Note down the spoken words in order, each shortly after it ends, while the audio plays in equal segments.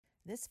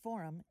This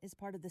forum is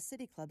part of the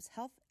City Club's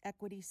Health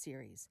Equity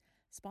Series,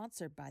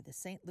 sponsored by the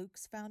St.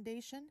 Luke's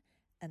Foundation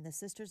and the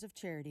Sisters of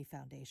Charity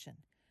Foundation.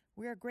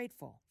 We are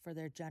grateful for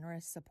their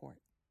generous support.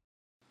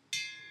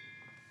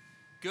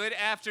 Good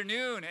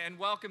afternoon, and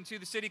welcome to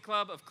the City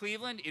Club of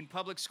Cleveland in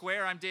Public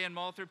Square. I'm Dan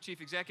Moulthrop,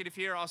 Chief Executive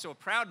here, also a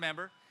proud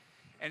member.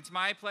 And it's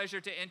my pleasure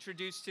to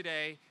introduce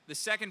today the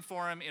second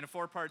forum in a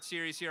four-part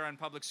series here on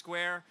Public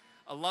Square,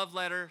 A Love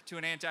Letter to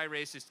an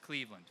Anti-Racist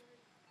Cleveland.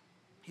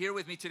 Here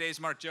with me today is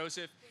Mark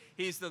Joseph.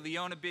 He's the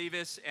Leona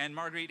Bevis and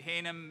Marguerite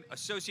Haynam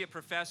Associate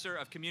Professor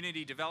of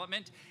Community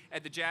Development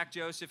at the Jack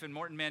Joseph and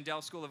Morton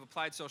Mandel School of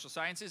Applied Social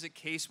Sciences at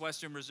Case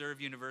Western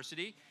Reserve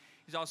University.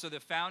 He's also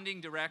the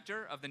founding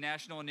director of the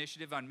National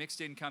Initiative on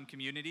Mixed Income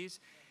Communities.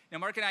 Now,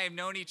 Mark and I have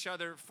known each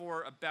other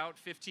for about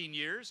 15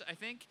 years, I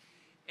think,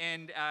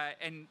 and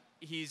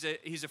he's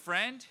a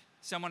friend,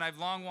 someone I've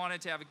long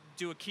wanted to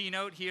do a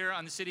keynote here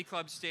on the City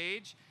Club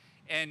stage,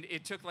 and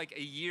it took like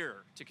a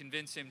year to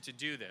convince him to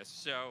do this,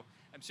 so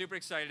I'm super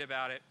excited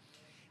about it.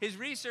 His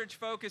research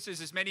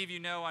focuses, as many of you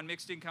know, on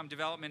mixed income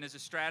development as a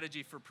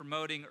strategy for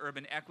promoting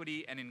urban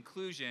equity and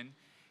inclusion.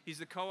 He's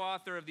the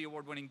co-author of the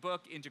award-winning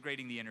book,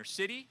 Integrating the Inner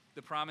City,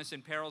 The Promise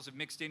and Perils of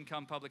Mixed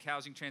Income Public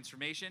Housing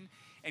Transformation,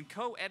 and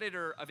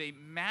co-editor of a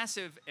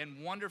massive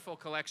and wonderful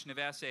collection of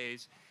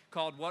essays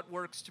called What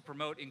Works to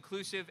Promote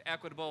Inclusive,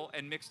 Equitable,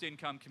 and Mixed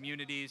Income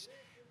Communities,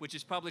 which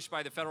is published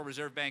by the Federal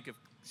Reserve Bank of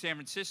San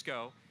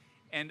Francisco.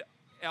 And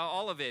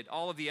all of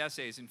the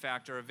essays, in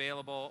fact, are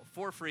available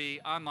for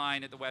free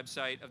online at the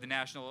website of the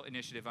National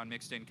Initiative on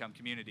Mixed Income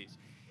Communities.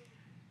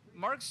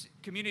 Mark's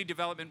community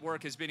development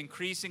work has been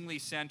increasingly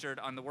centered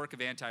on the work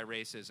of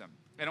anti-racism.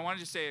 And I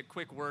wanted to say a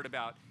quick word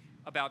about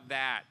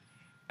that.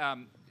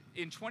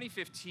 In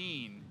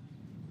 2015,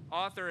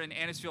 author and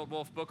Anisfield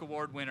Wolf Book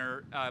Award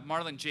winner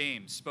Marlon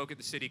James spoke at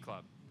the City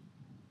Club.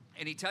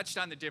 And he touched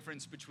on the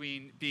difference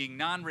between being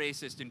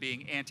non-racist and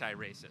being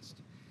anti-racist.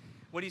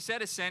 What he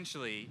said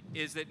essentially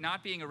is that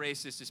not being a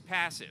racist is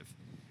passive.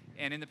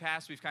 And in the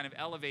past, we've kind of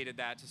elevated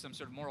that to some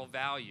sort of moral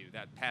value,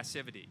 that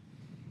passivity.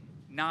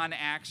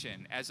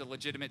 Non-action as a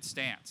legitimate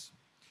stance.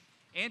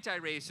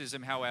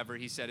 Anti-racism, however,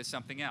 he said, is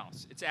something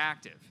else. It's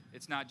active.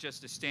 It's not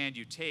just a stand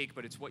you take,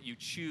 but it's what you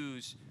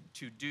choose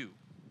to do.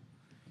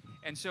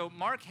 And so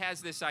Mark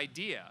has this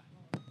idea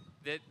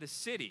that the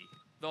city,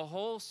 the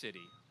whole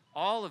city,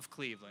 all of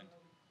Cleveland,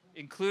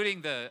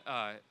 including the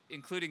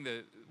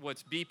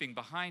what's beeping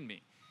behind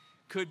me,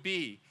 could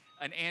be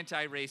an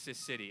anti-racist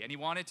city. And he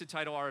wanted to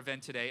title our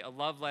event today, A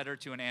Love Letter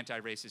to an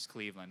Anti-Racist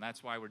Cleveland.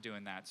 That's why we're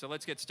doing that. So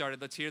let's get started.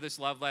 Let's hear this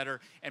love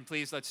letter. And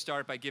please, let's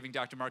start by giving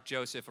Dr. Mark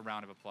Joseph a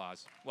round of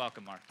applause.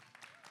 Welcome, Mark.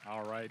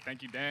 All right.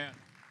 Thank you, Dan.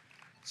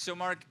 So,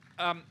 Mark,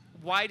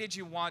 why did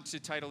you want to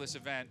title this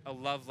event, A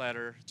Love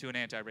Letter to an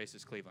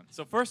Anti-Racist Cleveland?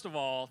 So first of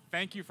all,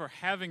 thank you for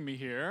having me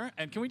here.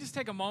 And can we just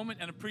take a moment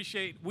and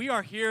appreciate, we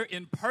are here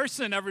in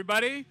person,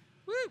 everybody.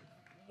 Woo!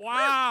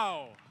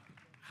 Wow. Woo!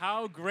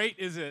 How great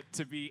is it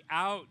to be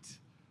out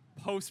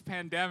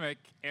post-pandemic,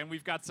 and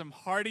we've got some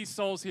hearty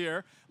souls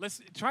here. Let's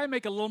try and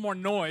make a little more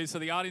noise so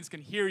the audience can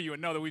hear you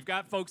and know that we've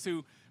got folks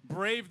who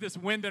brave this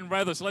wind and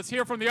weather. So let's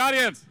hear from the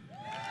audience.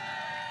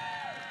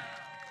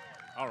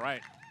 All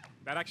right.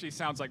 That actually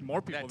sounds like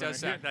more people than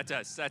here.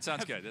 That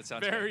sounds good. That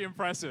sounds very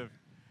impressive.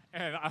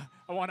 And I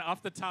want to,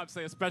 off the top,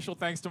 say a special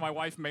thanks to my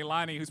wife,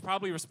 Melanie, who's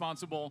probably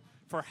responsible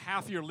for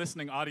half your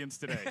listening audience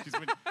today. She's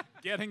been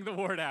getting the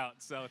word out.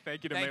 So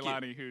thank you to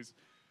Melanie, who's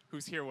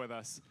here with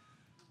us.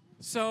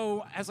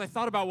 So as I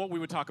thought about what we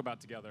would talk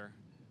about together,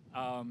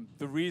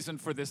 the reason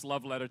for this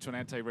love letter to an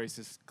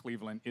anti-racist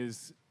Cleveland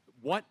is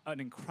what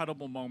an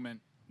incredible moment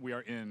we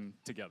are in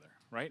together,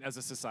 right, as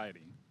a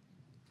society.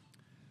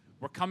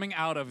 We're coming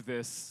out of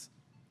this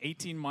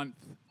 18-month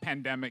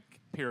pandemic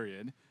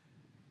period.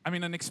 I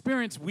mean, an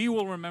experience we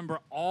will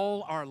remember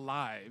all our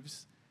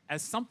lives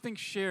as something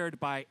shared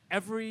by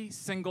every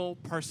single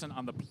person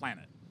on the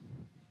planet.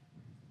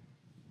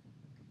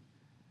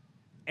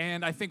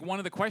 And I think one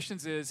of the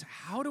questions is,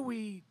 how do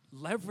we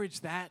leverage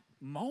that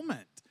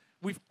moment?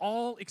 We've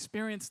all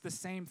experienced the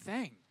same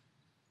thing.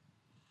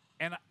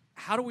 And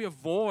how do we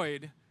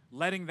avoid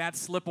letting that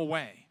slip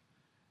away?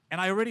 And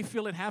I already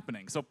feel it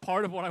happening. So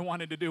part of what I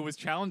wanted to do was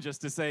challenge us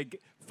to say,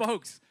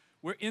 folks,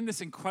 we're in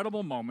this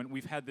incredible moment.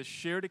 We've had this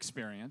shared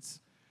experience.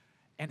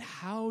 And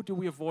how do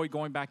we avoid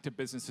going back to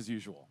business as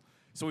usual?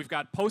 So we've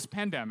got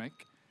post-pandemic.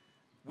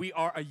 We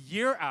are a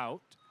year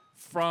out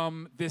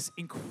from this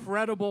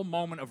incredible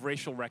moment of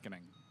racial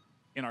reckoning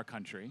in our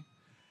country.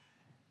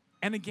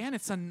 And again,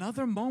 it's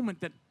another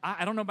moment that,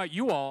 I don't know about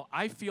you all,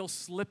 I feel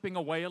slipping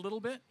away a little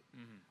bit,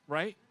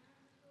 right?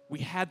 We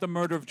had the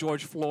murder of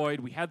George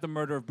Floyd, we had the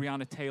murder of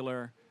Breonna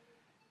Taylor,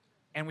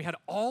 and we had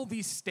all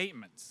these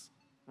statements,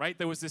 right?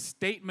 There was this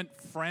statement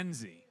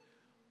frenzy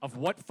of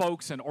what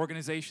folks and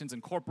organizations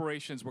and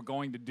corporations were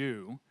going to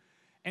do.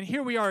 And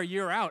here we are a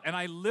year out, and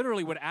I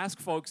literally would ask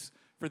folks,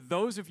 for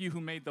those of you who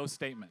made those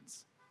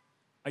statements,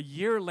 a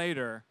year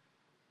later,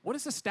 what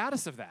is the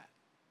status of that?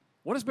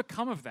 What has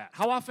become of that?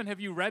 How often have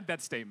you read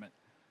that statement,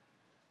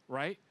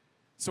 right?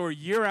 So a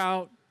year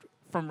out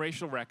from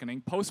racial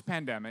reckoning,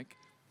 post-pandemic.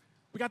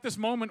 We got this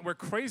moment where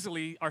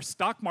crazily our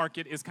stock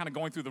market is kind of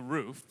going through the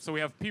roof. So we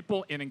have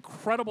people in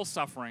incredible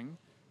suffering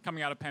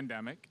coming out of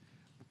pandemic.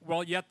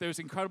 Well, yet there's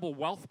incredible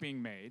wealth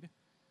being made.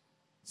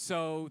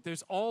 So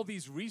there's all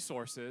these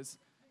resources.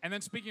 And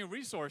then speaking of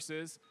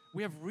resources,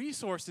 we have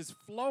resources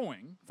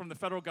flowing from the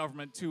federal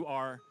government to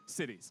our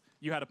cities.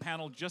 You had a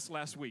panel just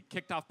last week,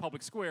 kicked off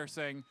Public Square,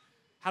 saying,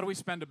 how do we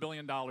spend $1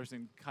 billion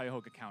in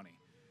Cuyahoga County?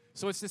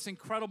 So it's this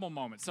incredible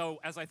moment. So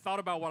as I thought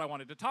about what I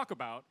wanted to talk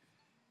about,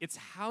 it's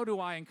how do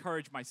I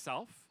encourage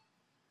myself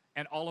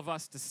and all of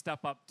us to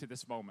step up to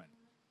this moment?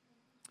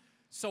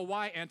 So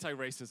why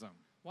anti-racism?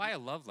 Why a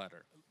love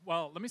letter?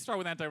 Well, let me start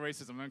with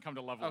anti-racism and then come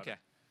to love letter. Okay.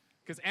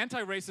 Because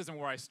anti-racism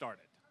where I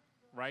started,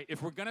 right?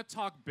 If we're going to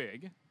talk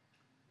big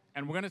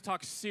and we're going to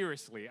talk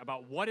seriously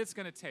about what it's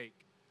going to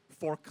take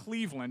for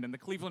Cleveland and the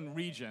Cleveland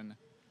region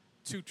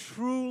to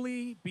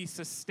truly be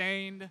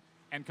sustained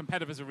and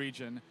competitive as a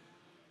region,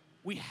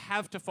 we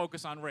have to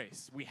focus on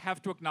race. We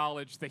have to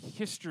acknowledge the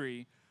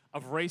history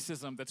of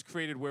racism that's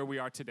created where we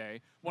are today,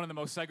 one of the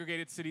most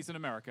segregated cities in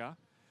America.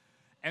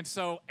 And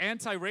so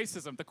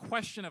anti-racism, the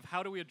question of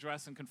how do we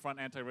address and confront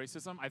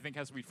anti-racism, I think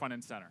has to be front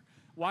and center.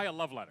 Why a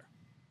love letter?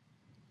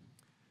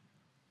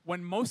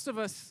 When most of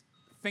us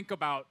think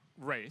about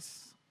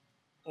race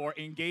or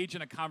engage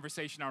in a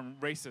conversation on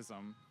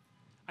racism,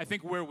 I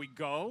think where we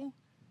go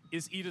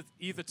is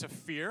either to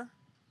fear,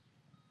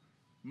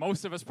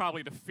 most of us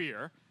probably to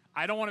fear.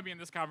 I don't want to be in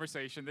this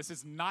conversation. This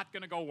is not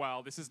going to go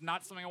well. This is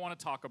not something I want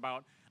to talk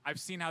about. I've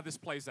seen how this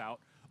plays out.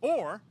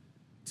 Or,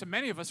 to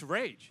many of us,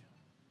 rage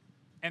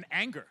and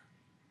anger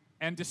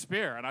and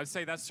despair. And I'd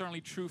say that's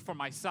certainly true for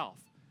myself.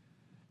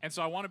 And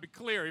so I want to be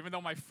clear, even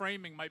though my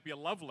framing might be a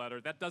love letter,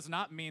 that does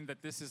not mean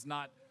that this is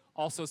not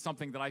also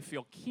something that I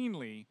feel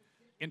keenly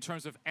in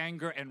terms of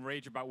anger and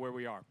rage about where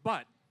we are.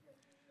 But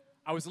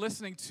I was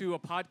listening to a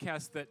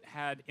podcast that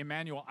had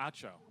Emmanuel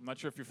Acho. I'm not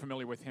sure if you're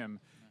familiar with him.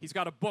 He's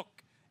got a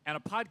book and a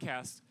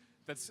podcast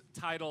that's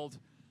titled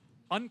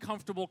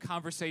Uncomfortable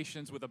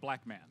Conversations with a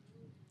Black Man,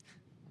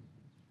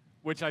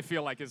 which I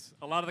feel like is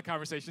a lot of the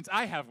conversations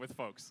I have with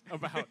folks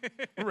about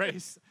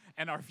race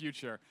and our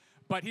future.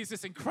 But he's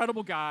this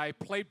incredible guy,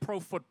 played pro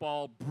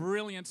football,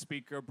 brilliant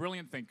speaker,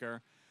 brilliant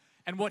thinker.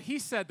 And what he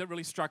said that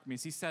really struck me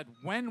is he said,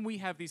 when we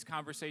have these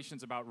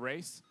conversations about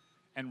race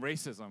and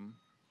racism,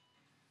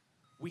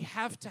 we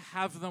have to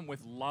have them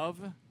with love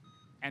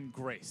and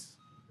grace.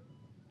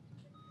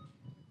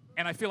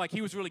 And I feel like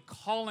he was really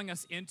calling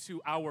us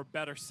into our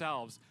better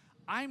selves.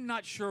 I'm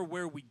not sure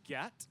where we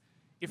get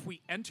if we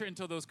enter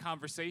into those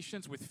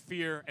conversations with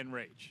fear and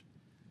rage.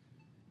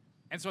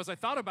 And so as I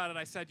thought about it,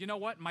 I said, you know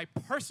what? My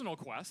personal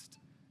quest,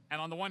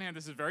 and on the one hand,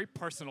 this is very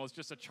personal, it's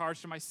just a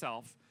charge to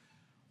myself.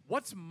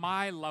 What's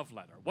my love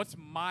letter? What's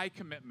my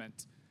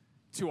commitment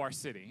to our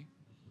city?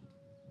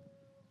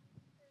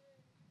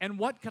 And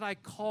what could I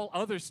call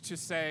others to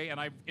say, and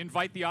I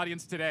invite the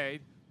audience today,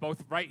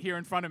 both right here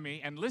in front of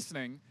me and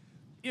listening,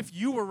 if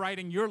you were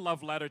writing your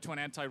love letter to an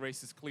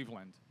anti-racist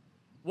Cleveland,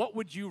 what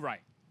would you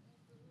write?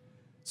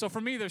 So for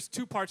me, there's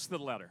two parts to the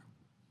letter.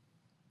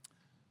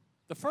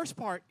 The first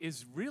part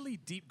is really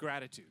deep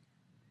gratitude.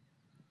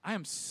 I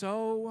am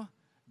so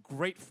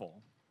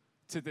grateful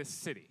to this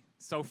city.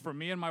 So for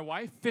me and my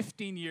wife,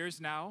 15 years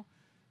now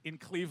in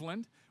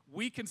Cleveland,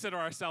 we consider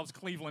ourselves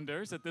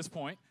Clevelanders at this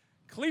point.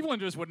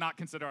 Clevelanders would not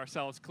consider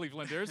ourselves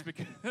Clevelanders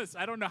because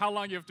I don't know how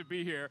long you have to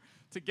be here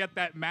to get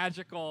that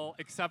magical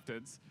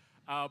acceptance.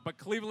 But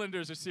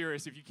Clevelanders are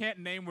serious. If you can't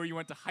name where you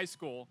went to high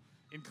school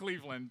in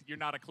Cleveland, you're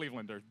not a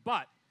Clevelander.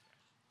 But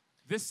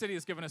this city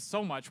has given us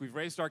so much. We've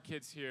raised our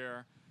kids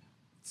here.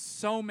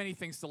 So many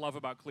things to love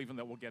about Cleveland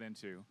that we'll get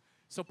into.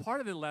 So part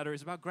of the letter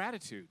is about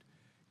gratitude.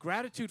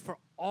 Gratitude for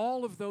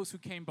all of those who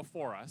came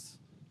before us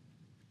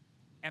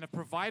and have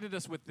provided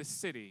us with this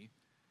city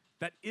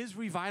that is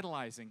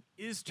revitalizing,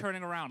 is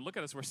turning around. Look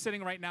at us. We're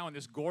sitting right now in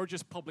this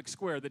gorgeous public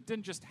square that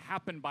didn't just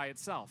happen by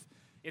itself.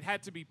 It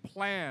had to be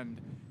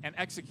planned and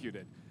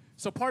executed.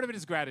 So part of it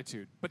is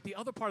gratitude. But the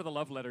other part of the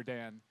love letter,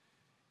 Dan,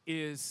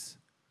 is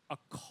a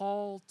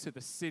call to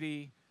the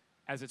city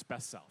as its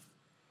best self.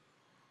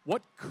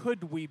 What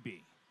could we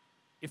be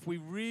if we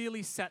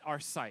really set our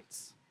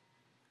sights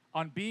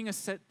on being a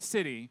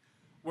city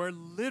where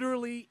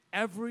literally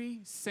every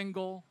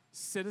single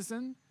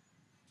citizen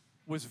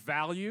was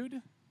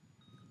valued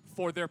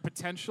for their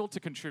potential to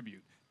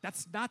contribute?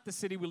 That's not the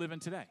city we live in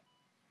today.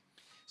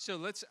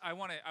 So I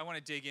want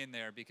to dig in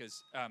there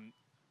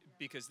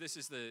because this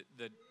is the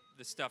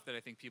stuff that I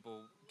think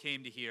people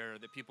came to hear,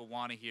 that people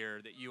want to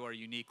hear, that you are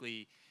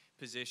uniquely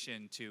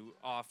positioned to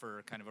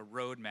offer kind of a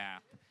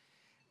roadmap.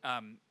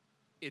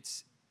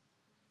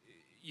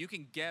 You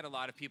can get a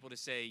lot of people to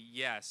say,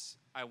 yes,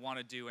 I want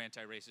to do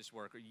anti-racist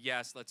work, or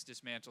yes, let's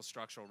dismantle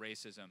structural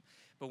racism.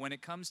 But when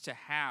it comes to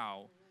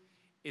how,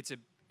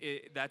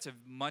 that's a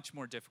much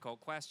more difficult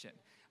question.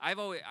 I've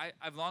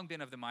long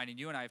been of the mind, and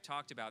you and I have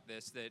talked about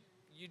this, that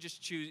you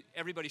just choose.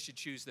 Everybody should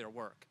choose their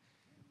work,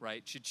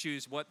 right? Should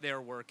choose what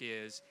their work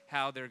is,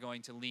 how they're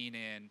going to lean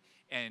in,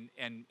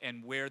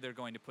 and where they're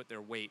going to put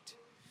their weight.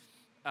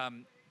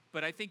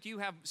 but I think you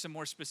have some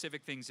more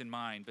specific things in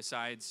mind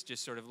besides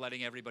just sort of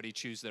letting everybody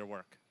choose their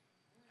work.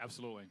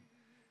 Absolutely.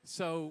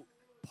 So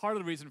part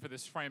of the reason for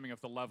this framing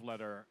of the love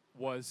letter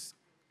was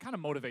kind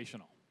of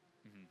motivational.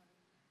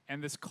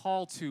 And this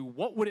call to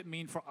what would it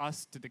mean for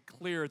us to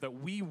declare that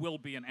we will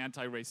be an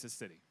anti-racist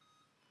city?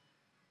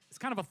 It's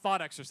kind of a thought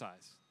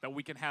exercise that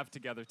we can have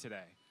together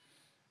today.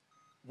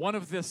 One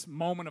of this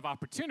moment of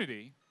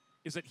opportunity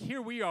is that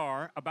here we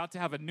are about to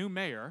have a new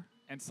mayor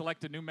and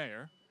select a new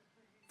mayor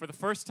for the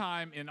first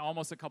time in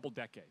almost a couple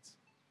decades,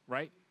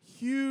 right?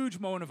 Huge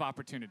moment of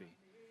opportunity.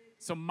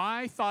 So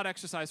my thought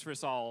exercise for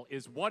us all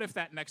is, what if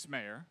that next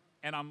mayor,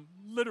 and I'm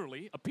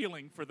literally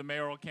appealing for the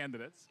mayoral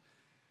candidates,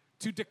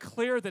 to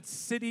declare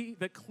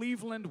that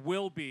Cleveland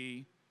will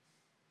be,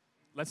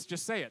 let's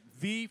just say it,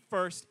 the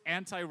first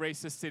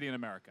anti-racist city in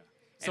America.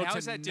 And how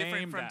is that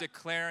different from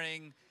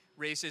declaring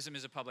racism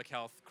as a public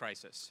health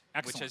crisis,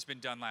 which has been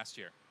done last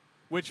year?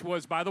 Which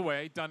was, by the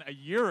way, done a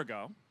year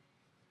ago,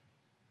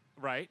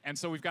 right? And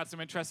so we've got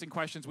some interesting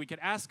questions we could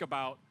ask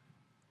about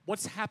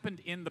what's happened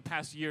in the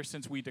past year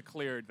since we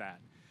declared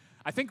that.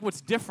 I think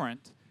what's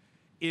different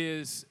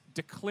is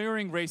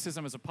declaring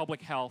racism as a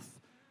public health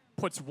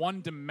puts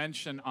one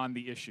dimension on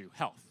the issue,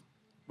 health,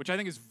 which I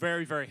think is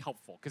very, very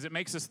helpful because it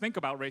makes us think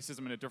about racism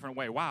in a different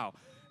way. Wow,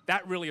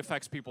 that really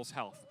affects people's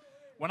health.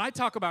 When I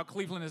talk about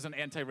Cleveland as an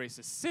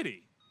anti-racist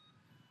city,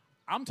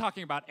 I'm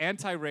talking about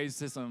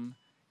anti-racism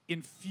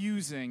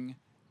infusing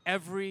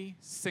every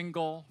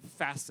single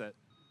facet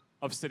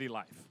of city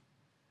life.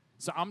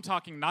 So I'm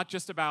talking not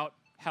just about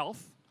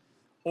health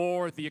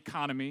or the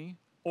economy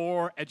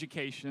or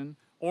education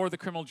or the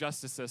criminal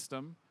justice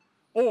system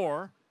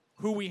or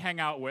who we hang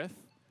out with,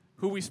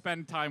 who we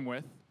spend time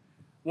with,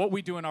 what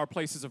we do in our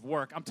places of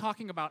work. I'm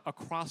talking about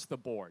across the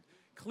board.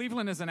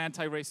 Cleveland as an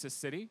anti-racist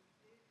city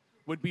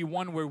would be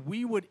one where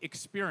we would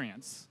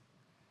experience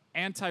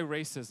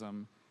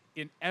anti-racism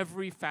in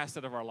every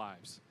facet of our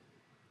lives.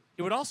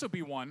 It would also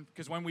be one,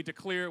 because when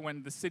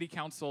the city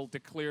council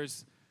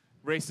declares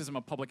racism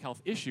a public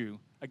health issue,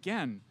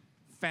 again,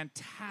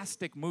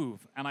 fantastic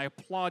move. And I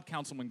applaud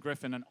Councilman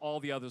Griffin and all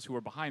the others who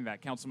are behind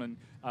that, Councilman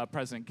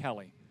President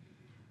Kelly.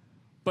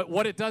 But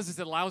what it does is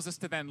it allows us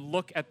to then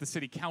look at the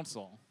city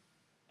council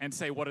and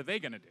say, what are they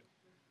going to do?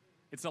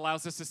 It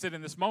allows us to sit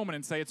in this moment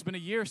and say, it's been a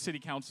year, city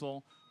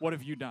council, what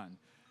have you done?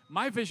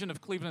 My vision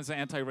of Cleveland as an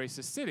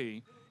anti-racist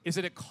city is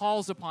that it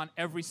calls upon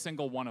every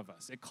single one of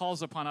us. It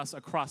calls upon us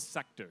across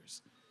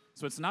sectors.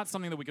 So it's not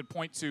something that we could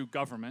point to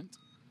government,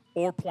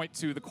 or point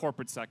to the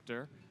corporate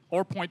sector,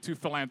 or point to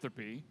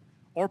philanthropy,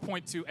 or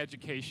point to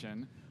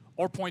education,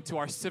 or point to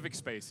our civic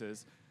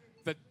spaces.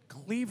 That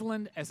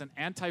Cleveland as an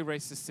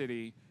anti-racist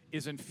city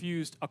is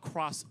infused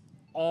across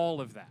all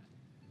of that.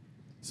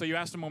 So you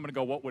asked a moment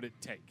ago, what would it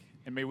take?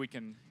 And maybe we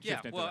can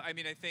shift into that. I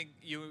mean,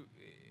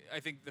 I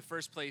think the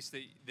first place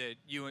that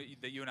you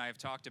and I have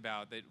talked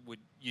about that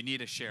you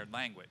need a shared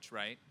language,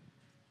 right?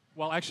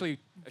 Well, actually,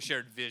 a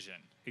shared vision.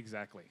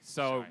 Exactly.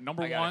 So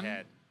number one,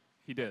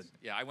 he did.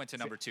 Yeah, I went to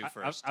number two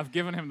first. I've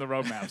given him the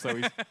roadmap, so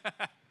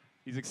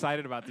he's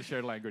excited about the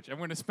shared language. And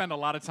we're going to spend a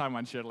lot of time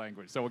on shared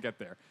language, so we'll get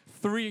there.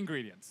 3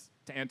 ingredients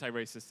to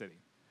anti-racist city.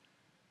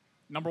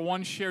 Number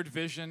 1, shared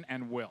vision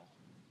and will.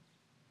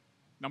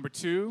 Number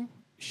 2,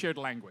 shared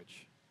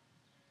language.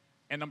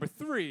 And number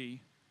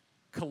 3,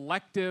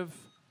 collective,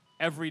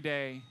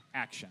 everyday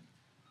action.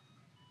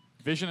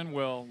 Vision and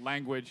will,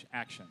 language,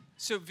 action.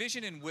 So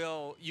vision and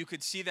will, you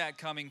could see that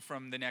coming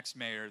from the next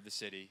mayor of the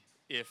city,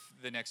 if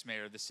the next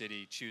mayor of the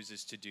city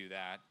chooses to do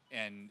that.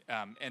 And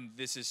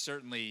this has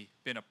certainly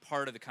been a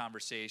part of the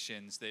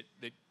conversations that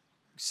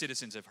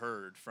citizens have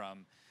heard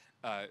from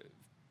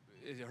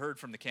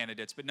the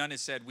candidates, but none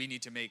has said we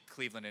need to make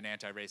Cleveland an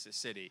anti-racist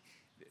city.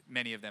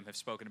 Many of them have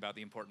spoken about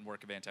the important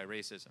work of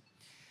anti-racism.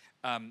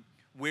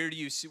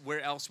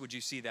 Where else would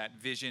you see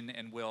that vision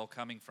and will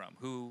coming from?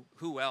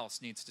 Who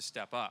else needs to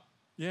step up?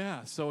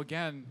 Yeah, so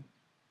again,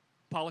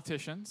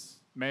 politicians,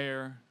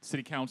 mayor,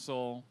 city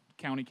council,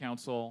 county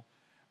council,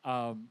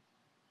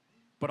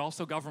 but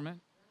also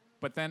government,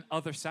 but then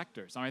other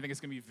sectors. I think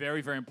it's going to be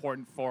very, very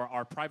important for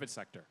our private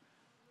sector,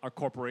 our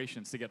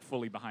corporations, to get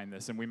fully behind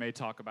this. And we may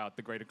talk about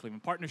the Greater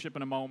Cleveland Partnership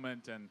in a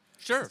moment, and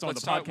sure, some of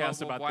the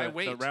podcast about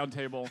the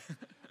roundtable.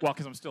 Well,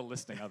 because I'm still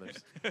listing others.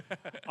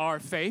 Our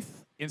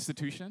faith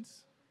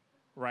institutions,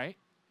 right,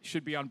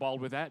 should be on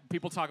board with that.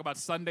 People talk about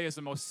Sunday as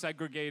the most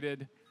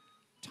segregated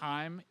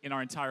time in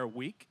our entire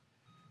week.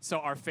 So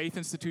our faith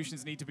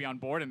institutions need to be on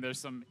board, and there's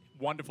some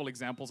wonderful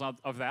examples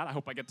of that. I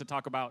hope I get to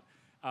talk about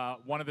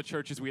one of the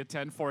churches we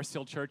attend, Forest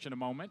Hill Church, in a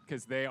moment,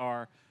 because they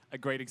are a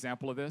great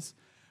example of this.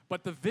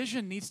 But the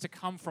vision needs to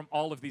come from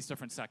all of these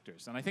different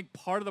sectors. And I think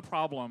part of the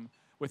problem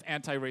with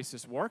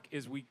anti-racist work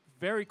is we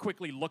very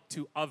quickly look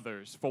to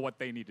others for what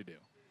they need to do.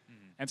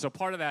 Mm-hmm. And so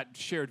part of that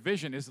shared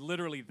vision is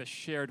literally the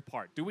shared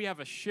part. Do we have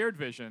a shared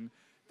vision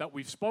that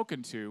we've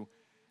spoken to?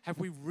 Have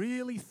we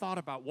really thought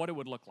about what it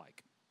would look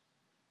like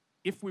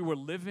if we were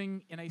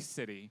living in a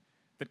city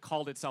that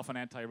called itself an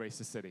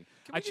anti-racist city?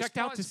 I checked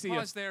out to see.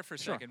 Pause there for a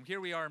second. Here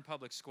we are in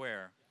Public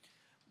Square.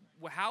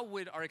 how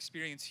would our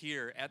experience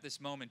here at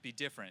this moment be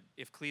different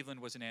if Cleveland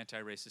was an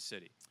anti-racist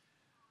city?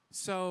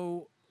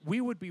 So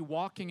we would be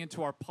walking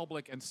into our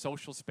public and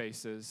social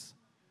spaces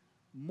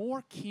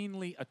more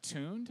keenly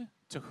attuned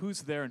to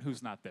who's there and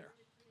who's not there.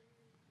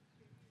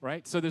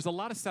 Right? So there's a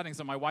lot of settings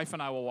that my wife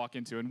and I will walk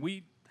into, and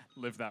we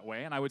live that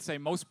way, and I would say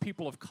most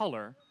people of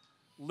color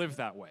live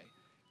that way.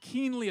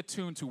 Keenly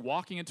attuned to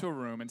walking into a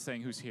room and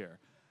saying, who's here?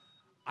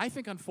 I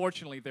think,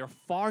 unfortunately, there are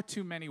far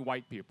too many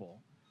white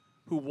people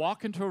who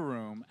walk into a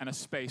room and a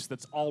space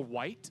that's all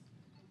white,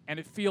 and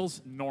it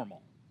feels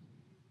normal.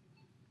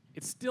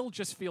 It still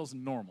just feels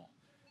normal.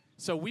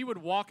 So we would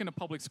walk into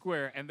public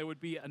square, and there would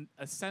be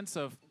a sense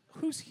of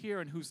who's here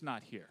and who's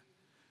not here.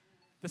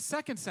 The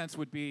second sense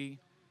would be,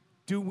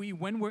 do we,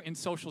 when we're in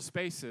social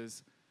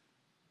spaces,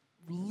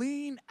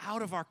 lean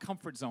out of our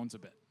comfort zones a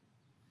bit?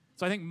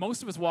 So I think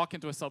most of us walk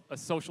into a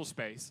social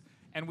space,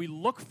 and we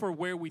look for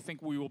where we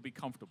think we will be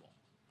comfortable,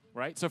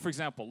 right? So for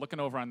example, looking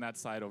over on that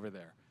side over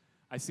there,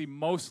 I see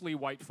mostly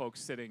white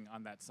folks sitting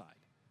on that side,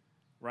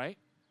 right?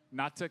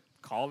 Not to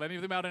call any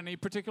of them out in any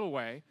particular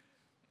way,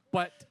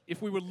 but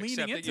if we were leaning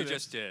Except into that you this,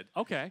 just did.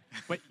 Okay,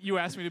 but you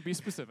asked me to be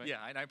specific. Yeah,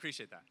 and I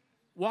appreciate that.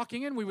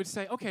 Walking in, we would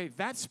say, okay,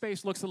 that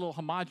space looks a little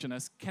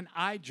homogenous. Can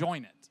I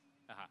join it?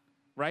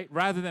 Right?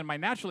 Rather than my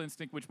natural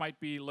instinct, which might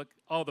be, look,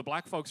 oh, the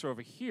black folks are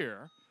over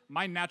here,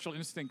 my natural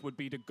instinct would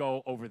be to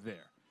go over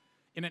there.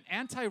 In an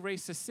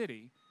anti-racist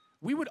city,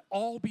 we would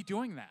all be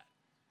doing that,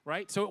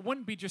 right? So it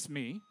wouldn't be just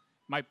me.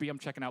 Might be I'm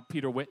checking out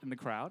Peter Witt in the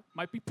crowd.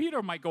 Might be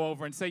Peter might go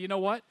over and say, you know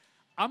what?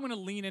 I'm going to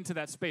lean into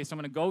that space. I'm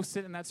going to go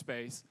sit in that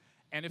space.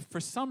 And if for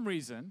some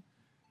reason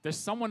there's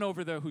someone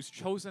over there who's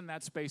chosen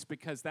that space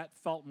because that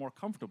felt more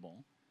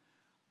comfortable,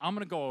 I'm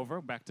going to go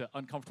over, back to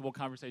uncomfortable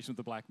conversation with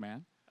the black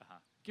man,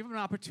 give him an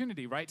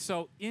opportunity, right?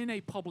 So in a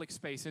public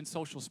space, in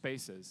social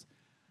spaces,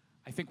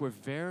 I think we're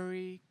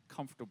very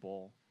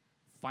comfortable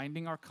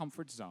finding our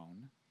comfort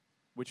zone,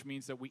 which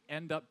means that we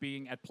end up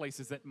being at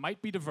places that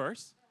might be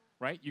diverse,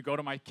 right? You go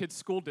to my kid's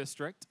school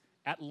district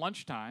at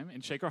lunchtime in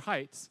Shaker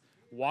Heights,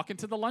 walk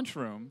into the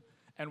lunchroom,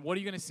 and what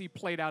are you going to see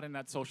played out in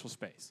that social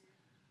space?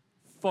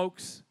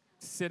 Folks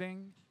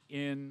sitting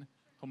in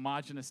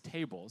homogeneous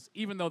tables,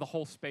 even though the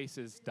whole space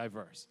is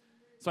diverse.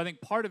 So I think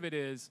part of it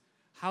is,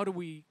 how do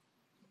we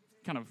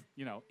kind of,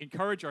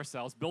 encourage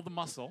ourselves, build the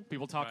muscle.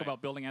 People talk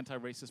about building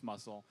anti-racist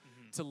muscle,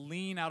 to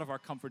lean out of our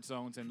comfort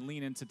zones and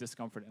lean into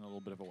discomfort in a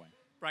little bit of a way.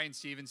 Brian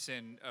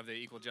Stevenson of the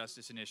Equal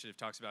Justice Initiative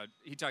talks about,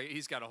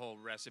 he's got a whole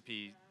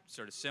recipe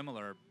sort of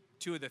similar.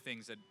 Two of the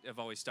things that have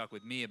always stuck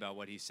with me about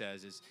what he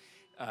says is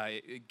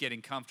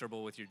getting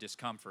comfortable with your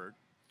discomfort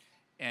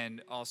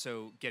and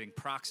also getting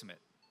proximate.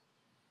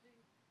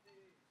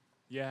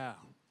 Yeah.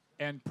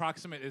 And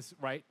proximate is,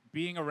 right,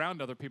 being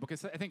around other people.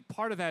 Because I think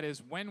part of that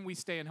is when we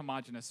stay in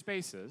homogenous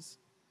spaces,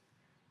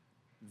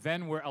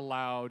 then we're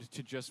allowed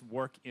to just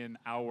work in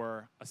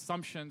our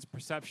assumptions,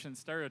 perceptions,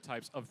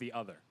 stereotypes of the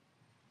other.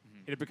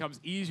 It becomes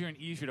easier and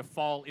easier to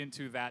fall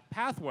into that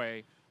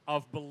pathway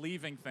of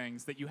believing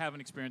things that you haven't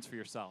experienced for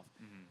yourself.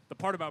 The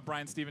part about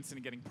Brian Stevenson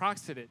and getting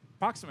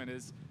proximate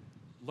is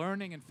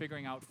learning and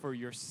figuring out for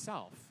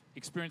yourself,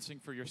 experiencing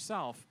for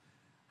yourself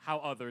how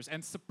others,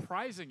 and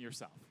surprising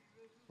yourself,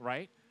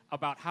 right?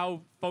 About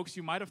how folks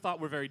you might have thought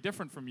were very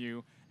different from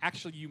you,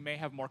 actually you may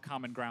have more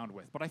common ground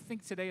with. But I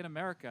think today in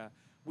America,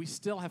 we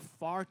still have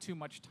far too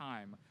much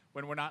time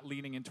when we're not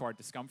leaning into our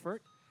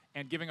discomfort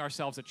and giving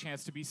ourselves a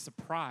chance to be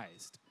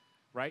surprised,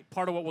 right?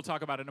 Part of what we'll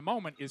talk about in a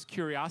moment is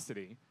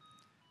curiosity.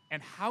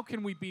 And how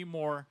can we be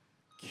more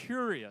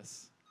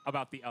curious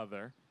about the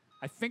other?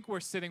 I think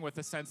we're sitting with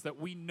a sense that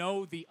we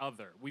know the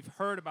other. We've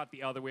heard about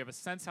the other. We have a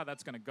sense how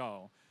that's going to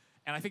go.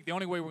 And I think the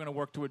only way we're going to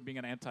work toward being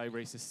an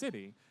anti-racist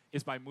city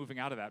is by moving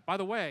out of that. By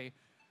the way,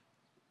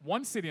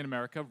 one city in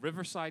America,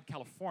 Riverside,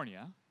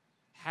 California,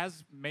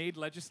 has made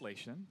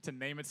legislation to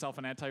name itself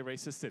an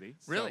anti-racist city.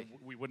 Really? So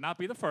we would not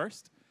be the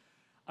first.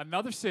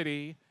 Another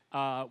city,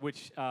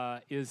 which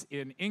is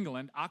in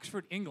England,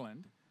 Oxford,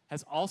 England,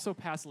 has also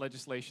passed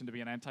legislation to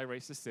be an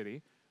anti-racist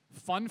city.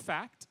 Fun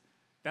fact,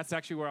 that's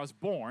actually where I was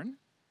born.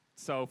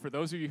 So for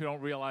those of you who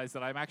don't realize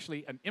that I'm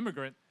actually an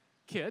immigrant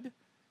kid,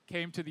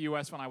 came to the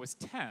U.S. when I was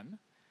 10.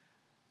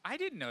 I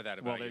didn't know that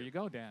about you. Well, there you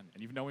go, Dan.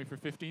 And you've known me for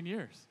 15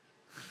 years.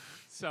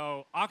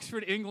 So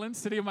Oxford, England,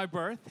 city of my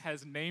birth,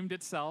 has named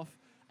itself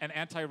an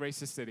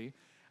anti-racist city.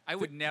 I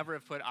would never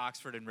have put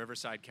Oxford and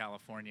Riverside,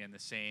 California in the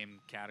same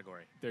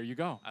category. There you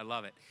go. I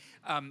love it.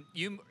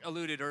 You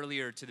alluded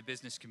earlier to the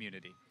business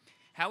community.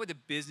 How would the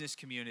business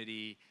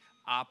community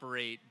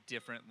operate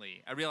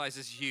differently? I realize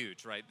this is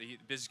huge, right? The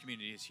business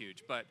community is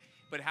huge, but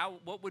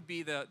what would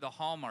be the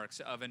hallmarks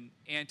of an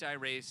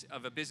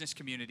of a business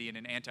community in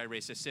an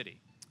anti-racist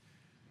city?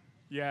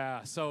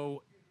 Yeah,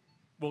 so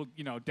we'll,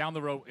 down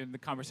the road in the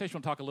conversation,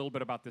 we'll talk a little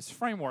bit about this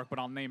framework, but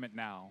I'll name it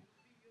now.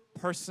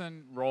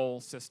 Person, role,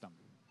 system.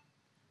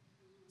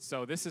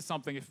 So this is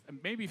something,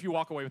 maybe if you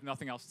walk away with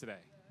nothing else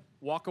today,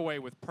 walk away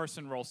with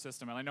person, role,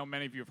 system. And I know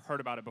many of you have heard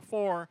about it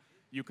before.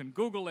 You can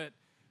Google it.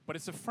 But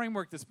it's a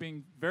framework that's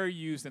being very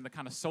used in the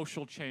kind of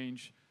social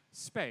change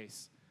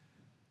space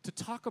to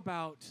talk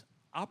about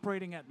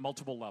operating at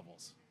multiple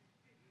levels.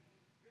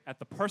 At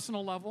the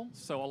personal level,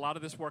 so a lot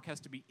of this work has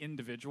to be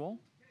individual.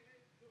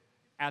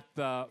 At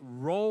the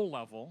role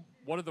level,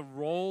 what are the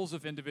roles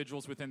of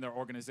individuals within their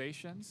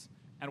organizations,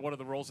 and what are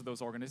the roles of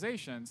those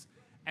organizations?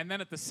 And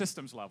then at the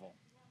systems level.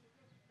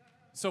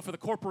 So for the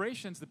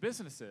corporations, the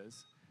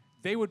businesses,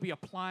 they would be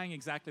applying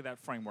exactly that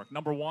framework.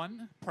 Number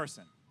one,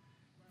 person.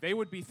 They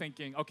would be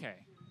thinking, okay,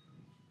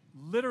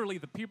 literally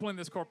the people in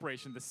this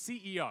corporation, the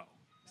CEO,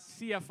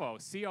 CFO,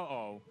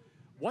 COO,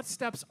 what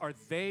steps are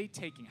they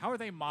taking? How are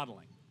they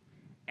modeling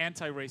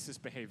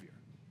anti-racist behavior?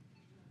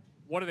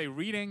 What are they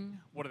reading?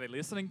 What are they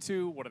listening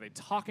to? What are they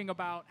talking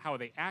about? How are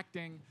they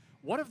acting?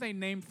 What have they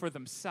named for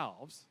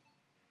themselves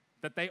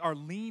that they are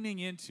leaning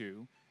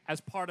into as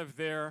part of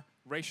their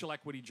racial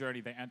equity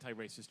journey, their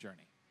anti-racist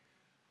journey?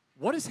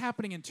 What is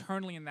happening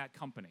internally in that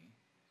company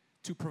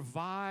to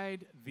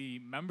provide the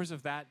members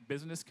of that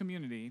business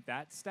community,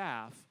 that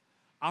staff,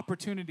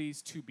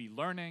 opportunities to be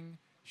learning,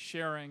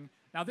 sharing?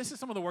 Now, this is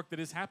some of the work that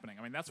is happening.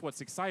 I mean, that's what's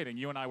exciting.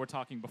 You and I were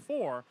talking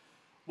before.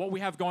 What we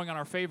have going on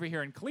our favor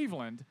here in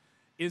Cleveland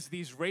is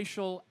these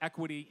Racial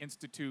Equity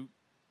Institute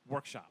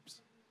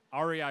workshops,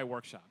 REI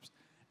workshops.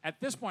 At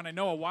this point, I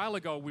know a while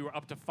ago we were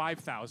up to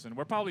 5,000.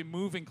 We're probably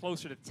moving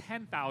closer to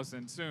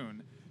 10,000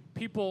 soon.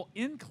 People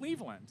in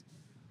Cleveland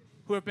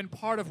who have been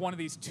part of one of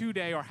these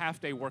 2-day or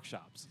half-day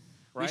workshops.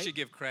 Right? We should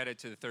give credit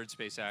to the Third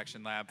Space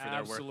Action Lab for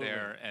their work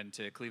there, and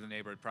to Cleveland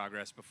Neighborhood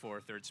Progress before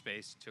Third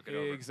Space took it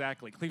over.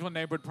 Exactly. Cleveland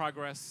Neighborhood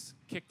Progress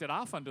kicked it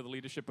off under the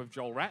leadership of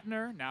Joel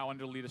Ratner, now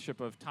under the leadership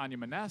of Tanya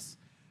Maness.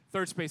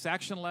 Third Space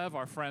Action Lab,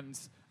 our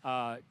friends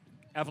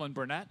Evelyn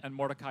Burnett and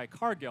Mordecai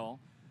Cargill,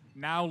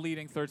 now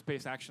leading Third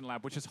Space Action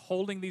Lab, which is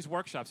holding these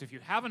workshops. If you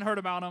haven't heard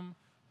about them,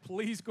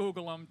 please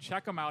Google them,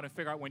 check them out, and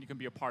figure out when you can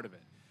be a part of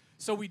it.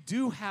 So we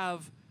do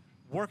have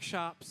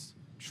workshops,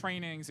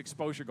 trainings,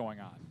 exposure going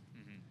on.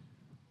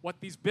 What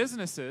these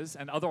businesses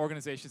and other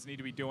organizations need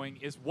to be doing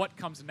is what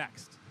comes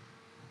next.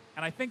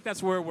 And I think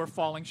that's where we're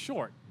falling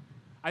short.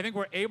 I think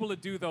we're able to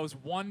do those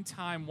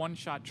one-time,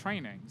 one-shot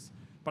trainings,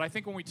 but I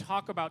think when we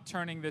talk about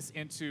turning this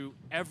into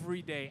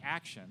everyday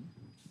action,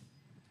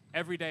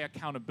 everyday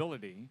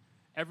accountability,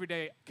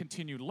 everyday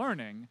continued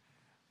learning,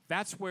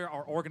 that's where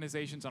our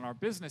organizations and our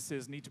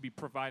businesses need to be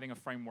providing a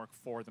framework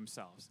for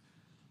themselves.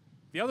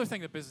 The other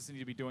thing that businesses need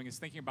to be doing is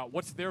thinking about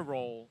what's their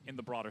role in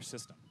the broader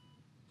system.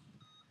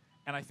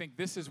 And I think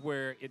this is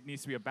where it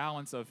needs to be a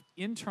balance of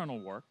internal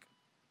work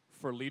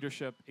for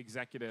leadership,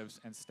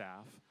 executives, and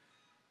staff,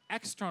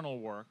 external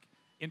work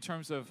in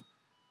terms of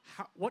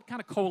what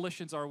kind of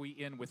coalitions are we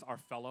in with our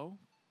fellow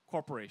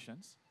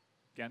corporations.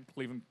 Again,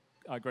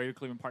 Greater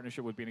Cleveland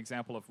Partnership would be an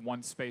example of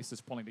one space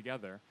that's pulling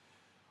together.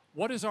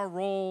 What is our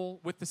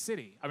role with the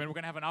city? I mean, we're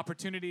going to have an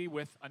opportunity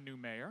with a new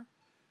mayor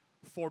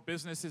for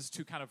businesses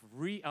to kind of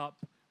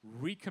re-up,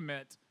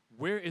 recommit,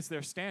 where is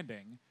their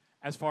standing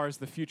as far as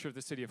the future of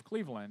the city of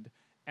Cleveland,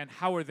 and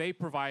how are they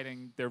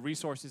providing their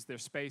resources, their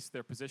space,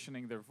 their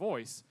positioning, their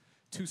voice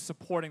to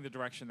supporting the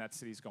direction that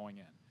city's going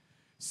in.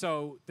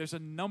 So there's a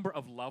number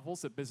of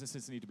levels that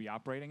businesses need to be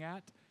operating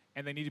at,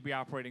 and they need to be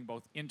operating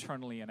both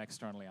internally and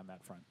externally on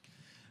that front.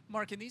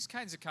 Mark, in these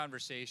kinds of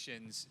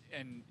conversations,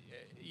 and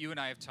you and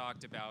I have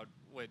talked about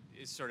what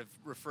is sort of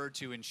referred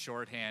to in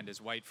shorthand as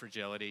white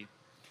fragility,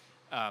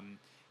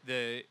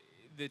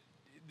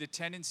 the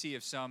tendency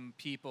of some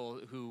people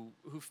who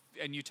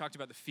and you talked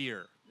about the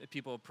fear that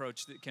people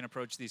can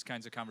approach these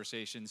kinds of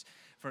conversations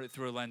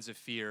through a lens of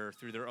fear,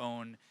 through their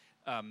own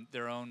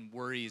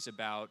worries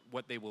about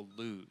what they will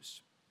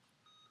lose.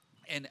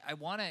 And I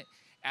want to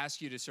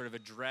ask you to sort of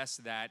address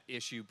that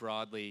issue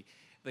broadly.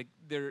 Like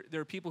there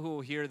are people who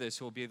will hear this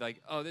who will be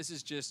like, oh, this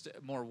is just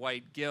more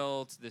white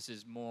guilt. This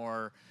is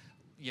more,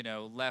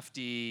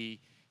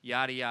 lefty,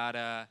 yada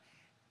yada.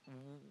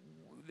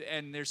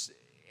 And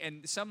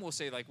some will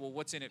say like, well,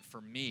 what's in it for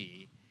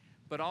me?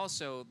 But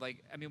also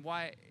like, I mean,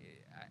 why?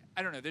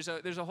 I don't know.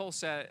 There's a whole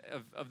set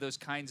of those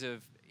kinds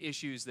of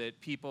issues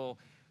that people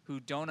who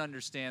don't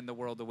understand the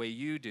world the way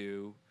you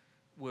do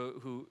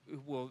who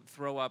will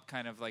throw up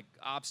kind of like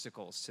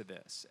obstacles to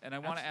this. And I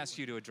want to ask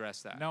you to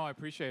address that. No, I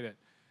appreciate it.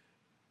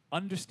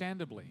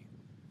 Understandably,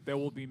 there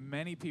will be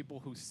many people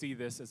who see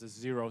this as a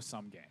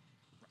zero-sum game.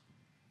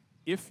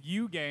 If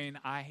you gain,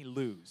 I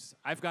lose.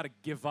 I've got to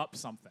give up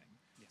something.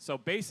 Yeah. So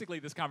basically,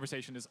 this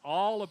conversation is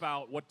all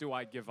about what do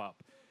I give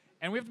up?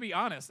 And we have to be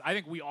honest. I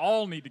think we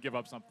all need to give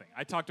up something.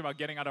 I talked about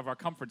getting out of our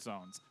comfort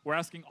zones. We're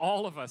asking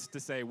all of us to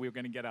say we're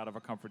going to get out of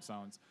our comfort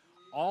zones.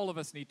 All of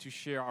us need to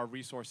share our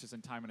resources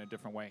and time in a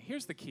different way.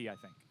 Here's the key, I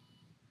think.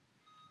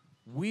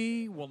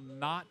 We will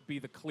not be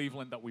the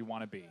Cleveland that we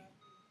want to be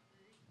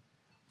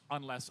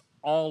unless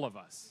all of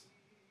us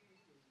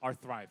are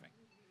thriving.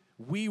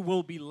 We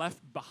will be left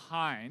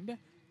behind,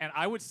 and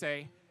I would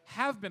say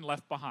have been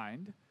left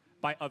behind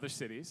by other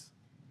cities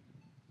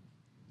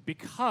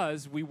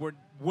because we were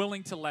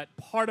willing to let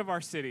part of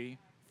our city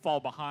fall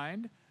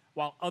behind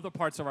while other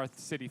parts of our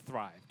city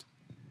thrived.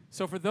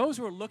 So for those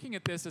who are looking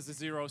at this as a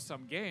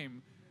zero-sum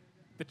game,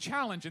 the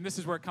challenge, and this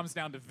is where it comes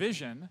down to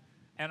vision,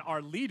 and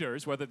our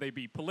leaders, whether they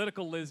be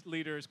political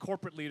leaders,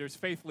 corporate leaders,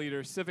 faith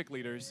leaders, civic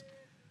leaders,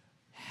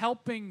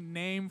 helping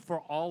name for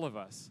all of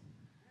us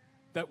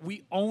that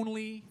we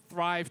only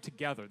thrive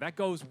together. That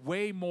goes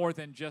way more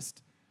than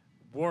just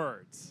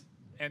words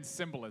and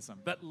symbolism.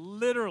 That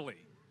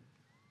literally,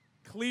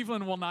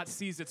 Cleveland will not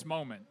seize its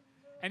moment.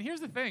 And here's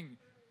the thing,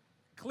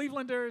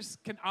 Clevelanders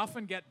can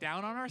often get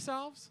down on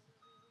ourselves.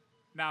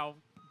 Now,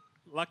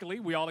 luckily,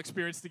 we all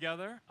experienced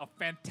together a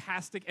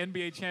fantastic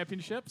NBA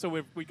championship,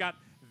 so we got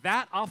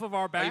that off of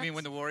our backs. Oh, you mean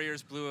when the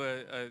Warriors blew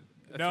a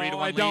 3-1 No, lead?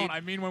 I don't. I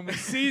mean when we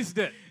seized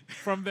it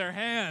from their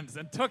hands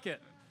and took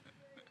it.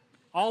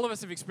 All of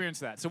us have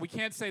experienced that. So we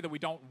can't say that we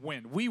don't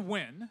win. We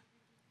win,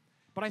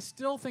 but I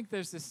still think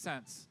there's this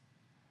sense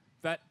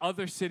that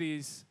other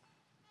cities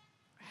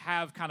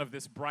have kind of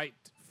this bright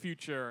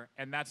future,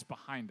 and that's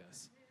behind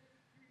us.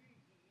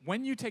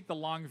 When you take the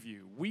long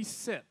view, we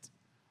sit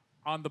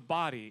on the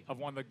body of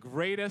one of the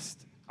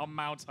greatest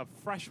amounts of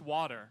fresh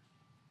water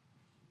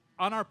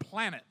on our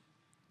planet.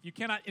 You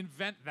cannot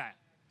invent that.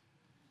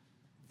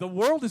 The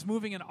world is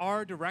moving in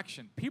our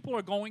direction. People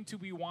are going to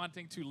be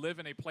wanting to live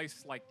in a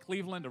place like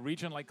Cleveland, a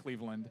region like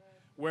Cleveland,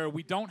 where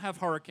we don't have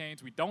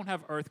hurricanes, we don't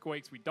have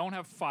earthquakes, we don't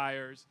have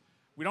fires,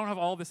 we don't have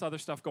all this other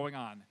stuff going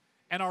on.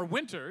 And our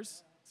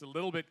winters, it's a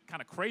little bit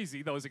kind of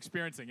crazy, those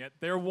experiencing it,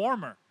 they're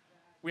warmer.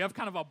 We have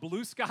kind of a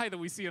blue sky that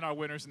we see in our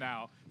winters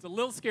now. It's a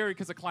little scary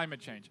because of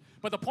climate change.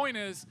 But the point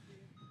is,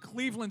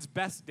 Cleveland's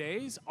best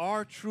days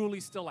are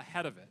truly still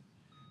ahead of it.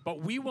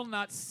 But we will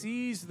not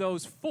seize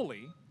those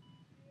fully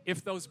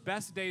if those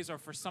best days are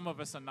for some of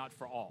us and not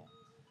for all.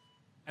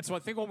 And so I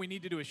think what we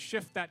need to do is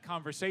shift that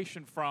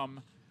conversation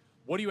from,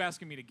 what are you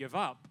asking me to give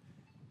up,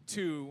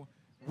 to,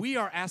 we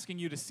are asking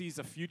you to seize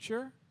a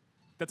future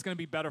that's going to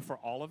be better for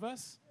all of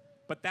us,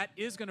 but that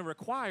is going to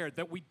require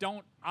that we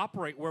don't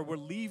operate where we're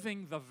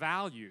leaving the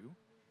value,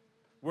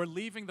 we're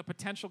leaving the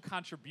potential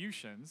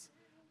contributions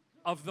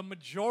of the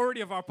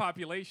majority of our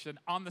population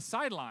on the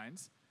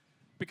sidelines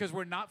because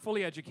we're not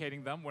fully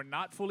educating them, we're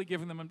not fully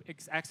giving them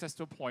access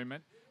to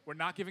employment, we're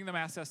not giving them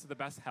access to the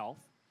best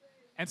health.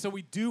 And so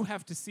we do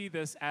have to see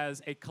this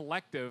as a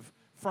collective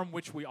from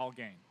which we all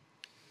gain.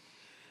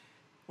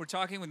 We're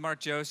talking with Mark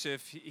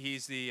Joseph.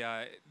 He's the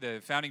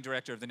founding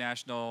director of the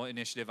National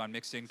Initiative on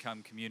Mixed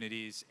Income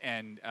Communities,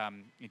 and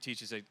he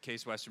teaches at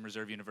Case Western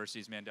Reserve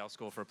University's Mandel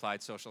School for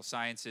Applied Social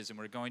Sciences. And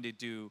we're going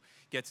to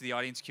get to the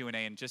audience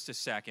Q&A in just a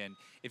second.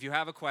 If you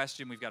have a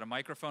question, we've got a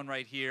microphone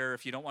right here.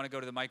 If you don't want to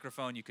go to the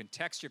microphone, you can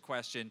text your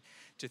question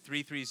to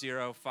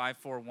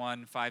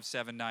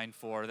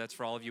 330-541-5794. That's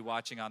for all of you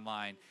watching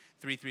online,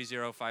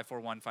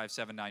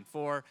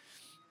 330-541-5794.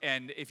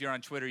 And if you're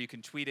on Twitter, you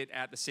can tweet it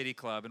at the City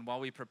Club. And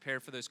while we prepare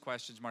for those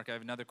questions, Mark, I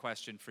have another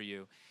question for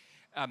you.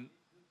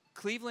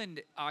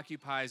 Cleveland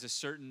occupies a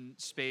certain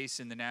space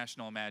in the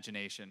national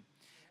imagination.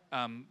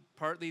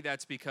 Partly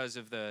that's because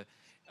of the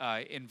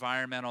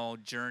environmental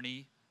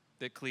journey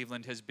that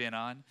Cleveland has been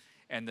on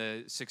and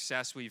the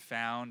success we've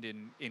found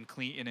in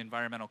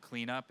environmental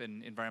cleanup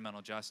and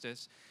environmental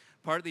justice.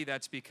 Partly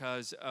that's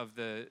because of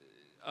the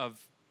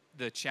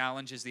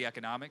challenges, the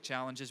economic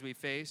challenges we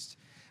faced.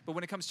 But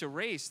when it comes to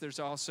race, there's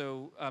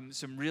also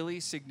some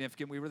really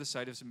significant, we were the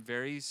site of some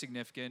very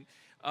significant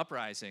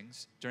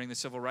uprisings during the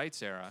Civil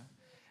Rights era.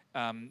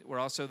 We're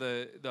also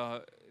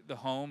the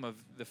home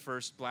of the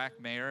first black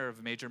mayor of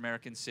a major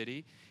American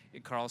city,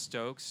 Carl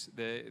Stokes,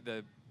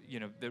 the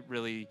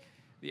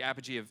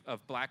apogee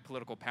of black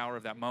political power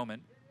of that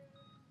moment.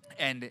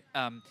 And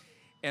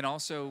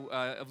also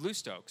of Lou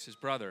Stokes, his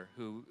brother,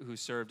 who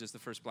served as the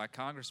first black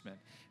congressman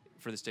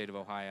for the state of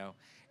Ohio.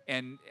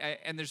 And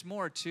there's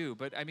more, too.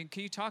 But, I mean,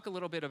 can you talk a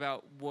little bit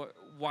about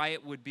why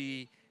it would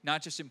be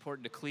not just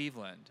important to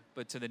Cleveland,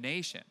 but to the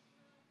nation?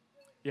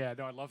 Yeah,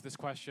 no, I love this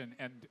question.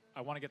 And I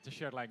want to get to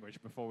shared language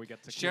before we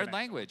get to shared Q&A.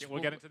 language.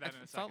 We'll get into that in a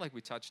second. It felt like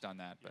we touched on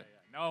that. But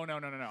yeah. No.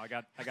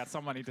 I got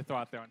some money to throw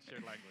out there on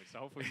shared language, so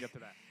hopefully we get to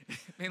that.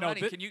 Hey,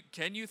 Lonnie,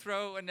 can you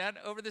throw a net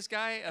over this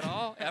guy at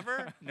all,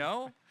 ever?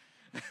 No?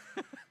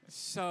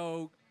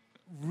 So...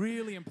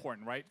 really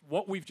important, right?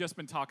 What we've just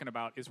been talking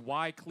about is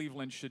why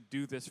Cleveland should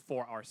do this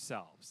for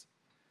ourselves.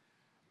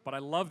 But I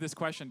love this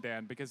question,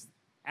 Dan, because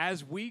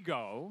as we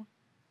go,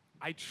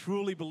 I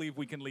truly believe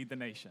we can lead the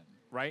nation,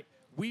 right?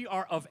 We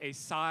are of a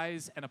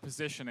size and a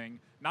positioning,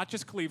 not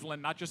just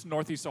Cleveland, not just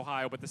Northeast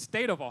Ohio, but the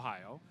state of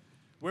Ohio,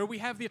 where we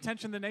have the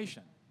attention of the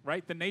nation,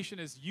 right? The nation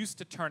is used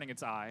to turning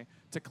its eye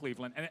to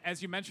Cleveland. And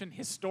as you mentioned,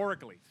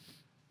 historically,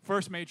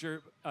 first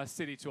major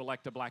city to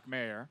elect a black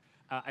mayor.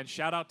 And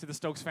shout out to the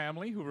Stokes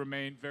family, who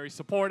remained very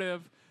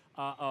supportive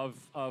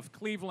of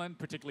Cleveland,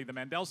 particularly the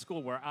Mandel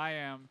School, where I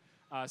am.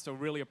 So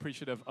really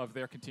appreciative of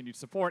their continued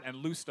support. And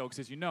Lou Stokes,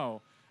 as you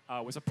know,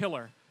 was a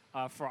pillar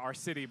for our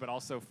city, but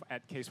also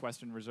at Case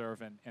Western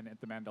Reserve and at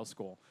the Mandel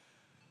School.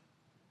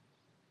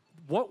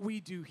 What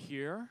we do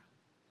here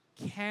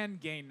can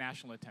gain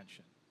national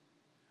attention.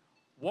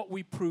 What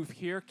we prove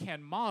here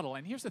can model.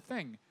 And here's the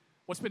thing.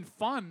 What's been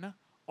fun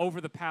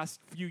over the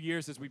past few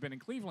years as we've been in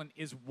Cleveland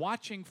is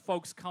watching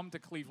folks come to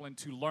Cleveland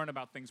to learn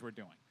about things we're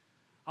doing.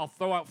 I'll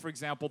throw out, for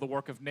example, the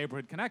work of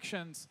Neighborhood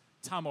Connections,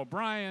 Tom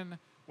O'Brien.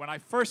 When I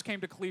first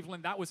came to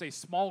Cleveland, that was a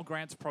small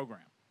grants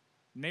program,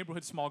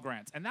 neighborhood small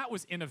grants, and that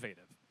was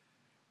innovative.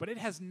 But it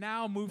has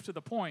now moved to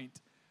the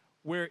point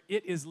where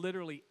it is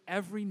literally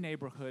every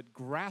neighborhood,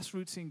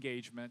 grassroots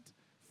engagement,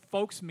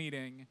 folks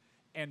meeting,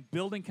 and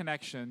building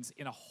connections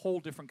in a whole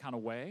different kind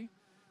of way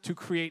to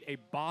create a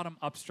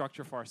bottom-up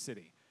structure for our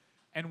city.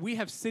 And we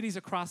have cities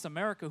across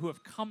America who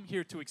have come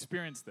here to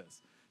experience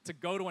this, to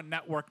go to a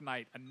network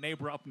night, a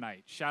neighbor up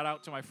night. Shout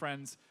out to my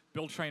friends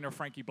Bill Traynor,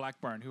 Frankie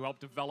Blackburn, who helped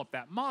develop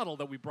that model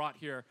that we brought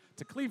here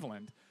to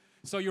Cleveland.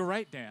 So you're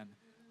right, Dan.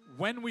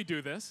 When we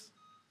do this,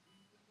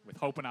 with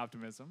hope and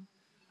optimism,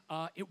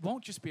 it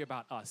won't just be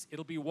about us.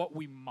 It'll be what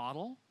we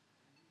model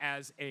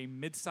as a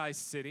mid-sized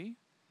city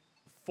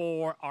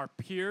for our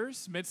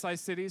peers,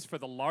 mid-sized cities, for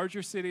the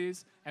larger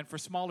cities, and for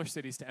smaller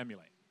cities to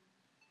emulate.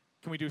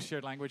 Can we do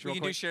shared language real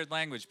quick? We can do shared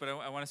language, but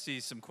I want to see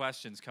some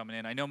questions coming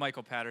in. I know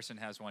Michael Patterson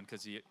has one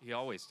because he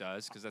always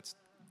does, because that's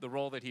the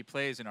role that he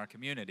plays in our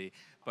community.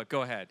 But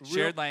go ahead.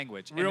 Shared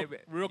language.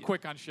 Real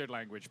quick on shared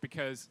language,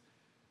 because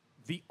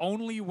the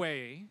only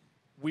way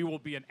we will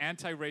be an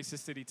anti-racist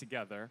city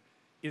together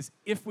is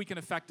if we can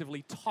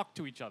effectively talk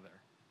to each other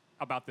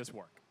about this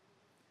work.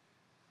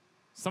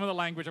 Some of the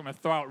language I'm going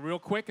to throw out real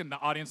quick, and the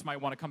audience might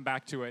want to come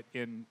back to it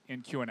in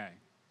Q&A.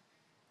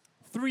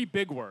 3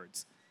 big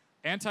words: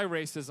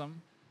 anti-racism,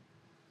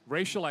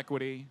 racial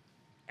equity,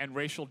 and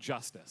racial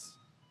justice.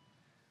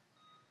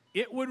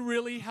 It would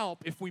really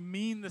help if we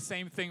mean the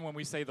same thing when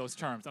we say those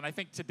terms, and I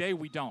think today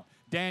we don't.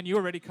 Dan, you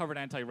already covered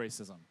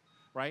anti-racism,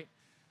 right?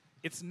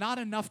 It's not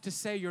enough to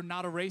say you're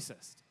not a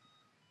racist.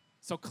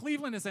 So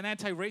Cleveland, as an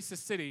anti-racist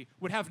city,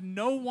 would have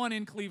no one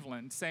in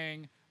Cleveland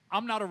saying,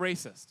 I'm not a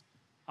racist.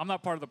 I'm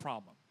not part of the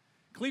problem.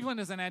 Cleveland,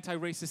 as an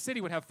anti-racist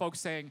city, would have folks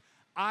saying,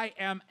 I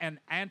am an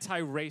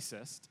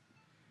anti-racist.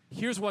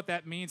 Here's what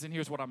that means, and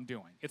here's what I'm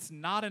doing. It's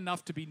not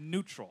enough to be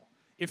neutral.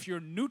 If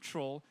you're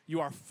neutral, you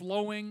are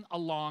flowing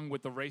along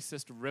with the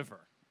racist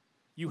river.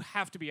 You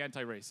have to be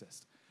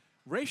anti-racist.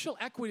 Racial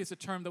equity is a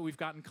term that we've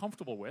gotten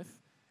comfortable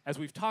with. As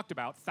we've talked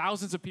about,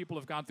 thousands of people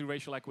have gone through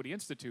racial equity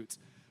institutes.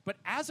 But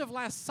as of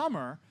last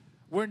summer,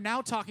 we're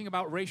now talking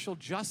about racial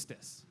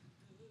justice.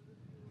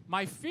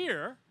 My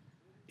fear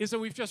is that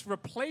we've just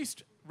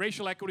replaced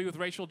racial equity with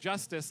racial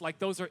justice like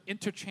those are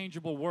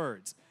interchangeable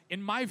words.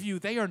 In my view,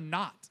 they are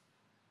not.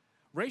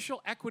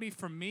 Racial equity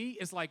for me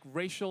is like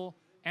racial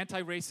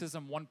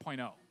anti-racism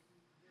 1.0.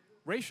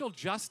 Racial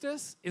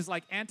justice is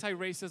like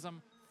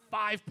anti-racism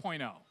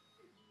 5.0.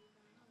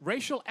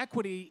 Racial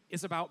equity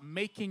is about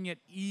making it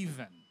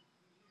even.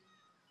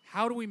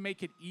 How do we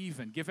make it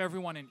even? Give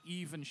everyone an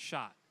even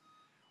shot.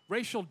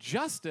 Racial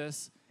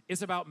justice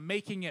is about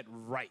making it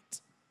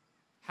right.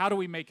 How do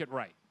we make it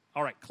right?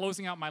 All right,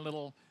 closing out my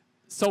little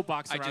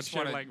soapbox around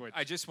shared language.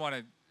 I just want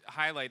to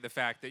highlight the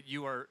fact that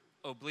you are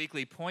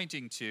obliquely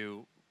pointing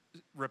to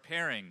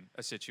repairing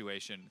a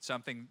situation,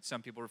 something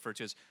some people refer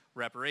to as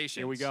reparations.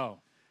 Here we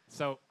go.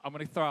 So I'm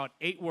going to throw out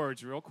 8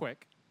 words real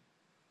quick.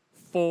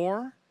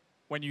 4,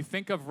 when you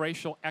think of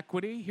racial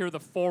equity, here are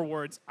the 4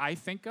 words I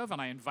think of and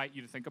I invite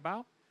you to think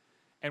about.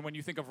 And when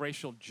you think of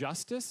racial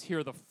justice, here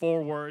are the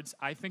 4 words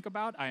I think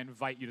about, I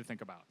invite you to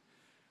think about.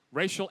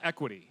 Racial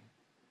equity: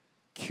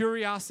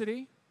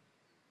 curiosity,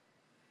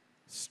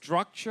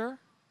 structure,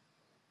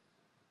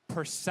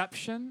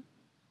 perception,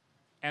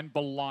 and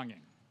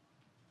belonging.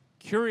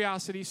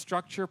 Curiosity,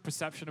 structure,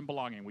 perception, and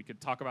belonging. We could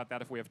talk about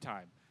that if we have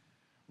time.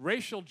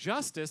 Racial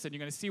justice, and you're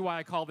going to see why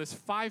I call this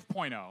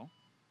 5.0,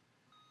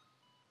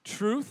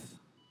 truth,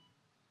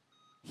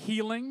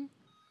 healing,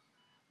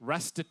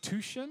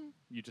 restitution,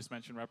 you just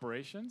mentioned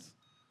reparations,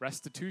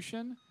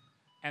 restitution,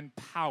 and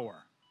power.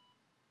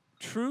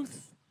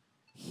 Truth,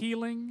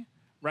 healing,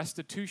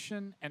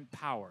 restitution, and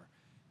power.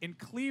 In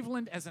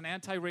Cleveland, as an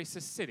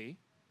anti-racist city,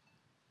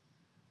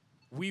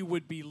 we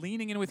would be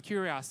leaning in with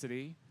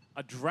curiosity,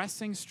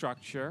 addressing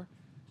structure,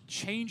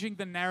 changing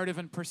the narrative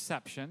and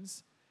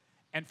perceptions,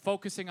 and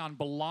focusing on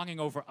belonging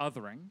over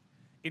othering.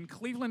 In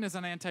Cleveland, as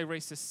an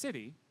anti-racist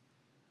city,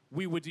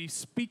 we would be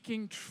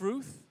speaking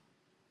truth,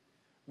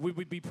 we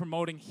would be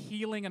promoting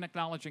healing and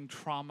acknowledging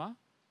trauma,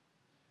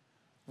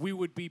 we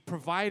would be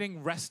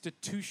providing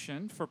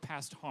restitution for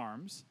past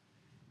harms,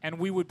 and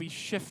we would be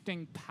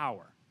shifting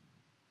power.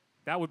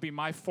 That would be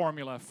my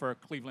formula for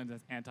Cleveland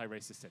as an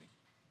anti-racist city.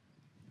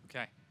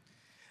 Okay.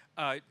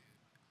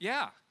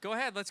 Yeah, go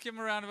ahead. Let's give him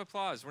a round of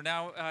applause. We're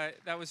now,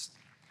 you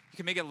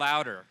can make it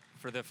louder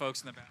for the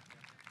folks in the back.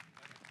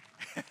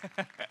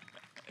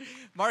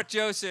 Mark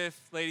Joseph,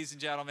 ladies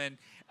and gentlemen,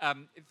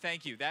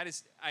 thank you. That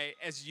is,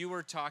 as you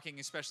were talking,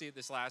 especially at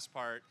this last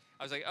part,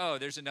 I was like, oh,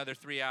 there's another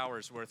 3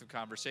 hours worth of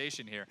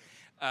conversation here.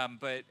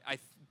 But I'm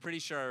pretty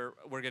sure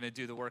we're going to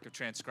do the work of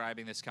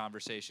transcribing this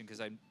conversation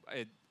because I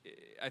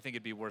think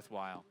it'd be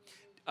worthwhile.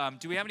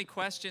 Do we have any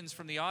questions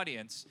from the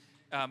audience?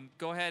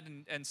 Go ahead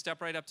and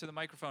step right up to the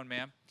microphone,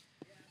 ma'am.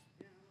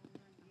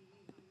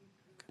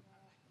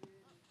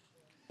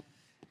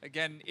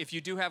 Again, if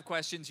you do have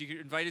questions, you're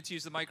invited to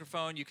use the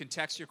microphone. You can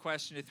text your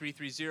question to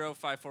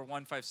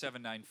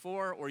 330-541-5794,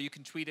 or you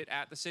can tweet it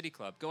at the City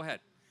Club. Go ahead.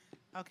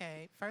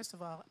 Okay, first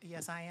of all,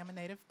 yes, I am a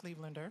native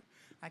Clevelander.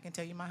 I can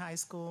tell you my high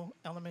school,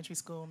 elementary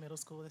school, middle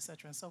school, et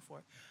cetera, and so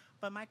forth.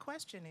 But my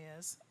question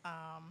is,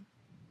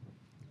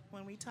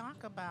 when we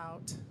talk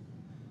about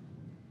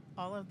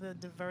all of the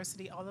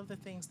diversity, all of the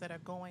things that are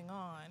going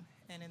on,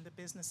 and in the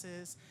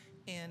businesses,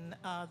 in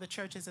the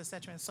churches, et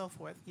cetera, and so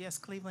forth, yes,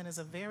 Cleveland is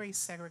a very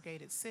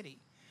segregated city.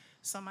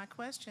 So my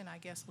question, I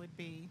guess, would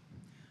be,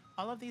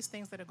 all of these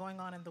things that are going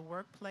on in the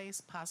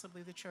workplace,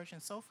 possibly the church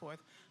and so forth,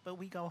 but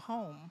we go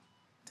home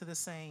to the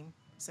same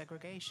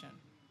segregation.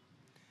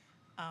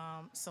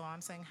 So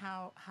I'm saying,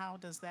 how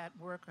does that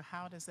work, or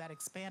how does that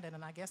expand it?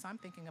 And I guess I'm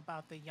thinking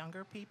about the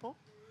younger people,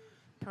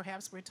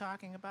 perhaps we're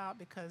talking about,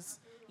 because,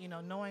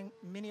 knowing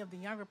many of the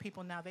younger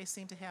people now, they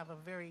seem to have a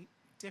very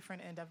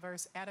different and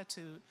diverse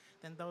attitude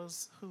than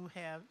those who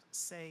have,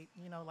 say,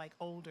 like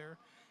older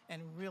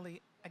and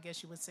really, I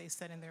guess you would say,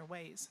 set in their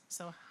ways.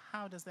 So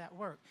how does that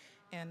work?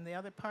 And the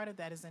other part of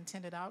that is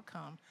intended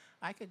outcome.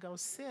 I could go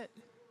sit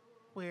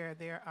where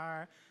there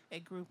are a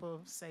group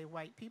of, say,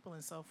 white people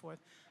and so forth,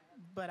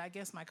 but I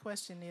guess my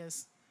question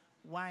is,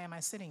 why am I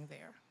sitting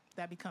there?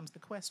 That becomes the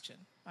question.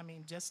 I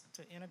mean, just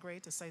to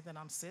integrate, to say that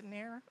I'm sitting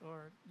there,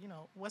 or,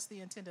 what's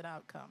the intended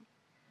outcome?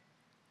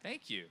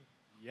 Thank you.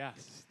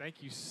 Yes,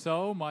 thank you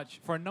so much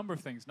for a number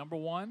of things. Number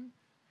one,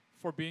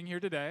 for being here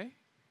today,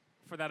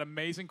 for that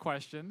amazing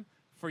question,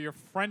 for your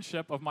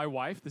friendship of my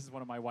wife. This is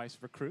one of my wife's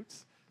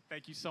recruits.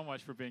 Thank you so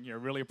much for being here.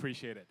 Really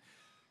appreciate it.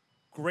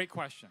 Great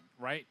question,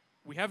 right?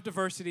 We have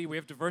diversity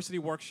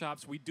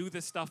workshops. We do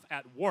this stuff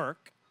at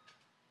work,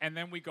 and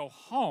then we go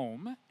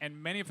home,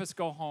 and many of us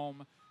go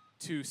home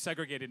to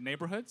segregated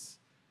neighborhoods.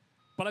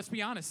 But let's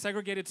be honest,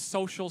 segregated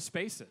social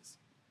spaces,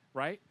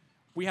 right?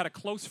 We had a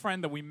close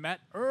friend that we met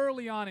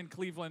early on in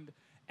Cleveland,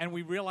 and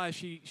we realized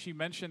she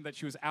mentioned that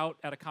she was out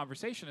at a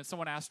conversation, and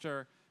someone asked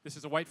her, this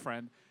is a white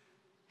friend,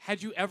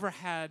 had you ever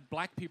had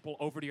black people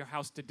over to your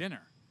house to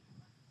dinner?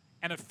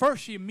 And at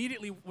first, she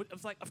immediately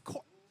was like, of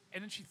course.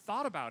 And then she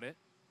thought about it,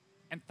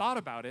 and thought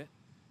about it,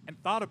 and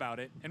thought about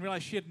it, and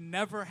realized she had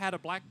never had a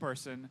black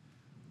person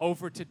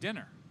over to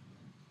dinner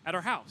at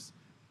her house.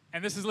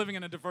 And this is living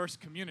in a diverse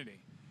community.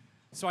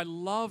 So I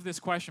love this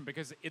question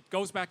because it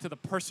goes back to the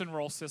person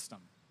role system.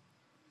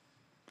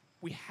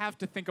 We have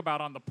to think about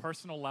on the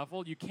personal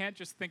level. You can't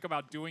just think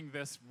about doing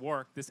this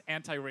work, this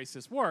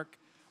anti-racist work,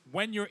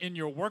 when you're in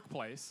your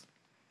workplace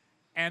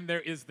and there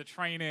is the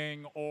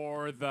training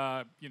or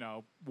the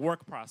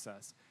work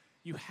process.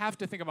 You have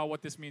to think about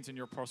what this means in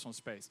your personal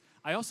space.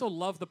 I also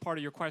love the part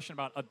of your question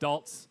about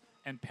adults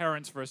and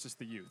parents versus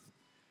the youth.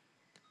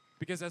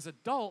 Because as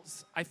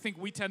adults, I think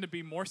we tend to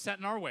be more set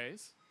in our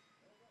ways.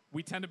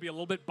 We tend to be a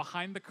little bit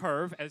behind the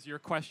curve, as your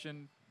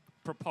question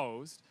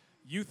proposed.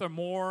 Youth are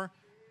more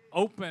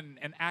open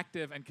and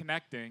active and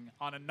connecting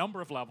on a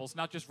number of levels,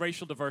 not just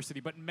racial diversity,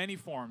 but many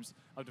forms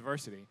of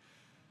diversity.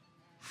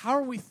 How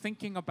are we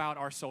thinking about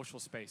our social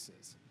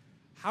spaces?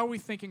 How are we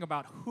thinking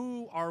about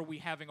who are we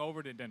having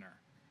over to dinner?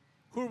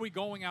 Who are we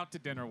going out to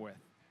dinner with?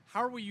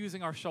 How are we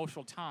using our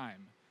social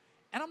time?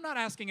 And I'm not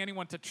asking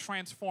anyone to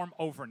transform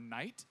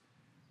overnight,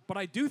 but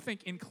I do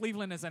think in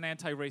Cleveland as an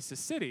anti-racist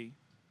city,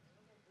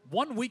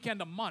 one weekend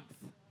a month,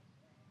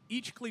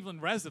 each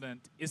Cleveland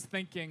resident is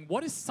thinking,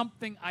 what is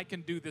something I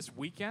can do this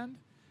weekend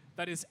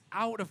that is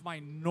out of my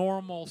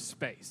normal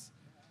space,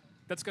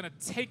 that's going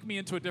to take me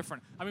into a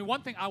different...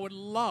 one thing I would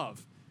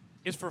love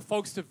is for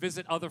folks to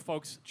visit other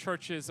folks'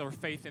 churches or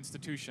faith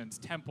institutions,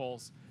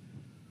 temples.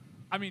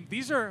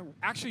 These are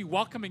actually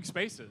welcoming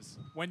spaces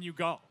when you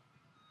go,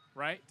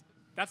 right?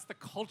 That's the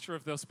culture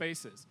of those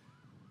spaces.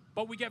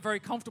 But we get very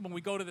comfortable when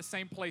we go to the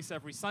same place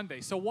every Sunday.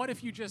 So what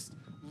if you just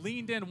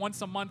leaned in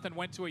once a month and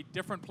went to a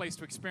different place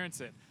to experience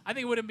it? I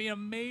think it would be an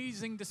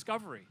amazing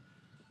discovery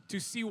to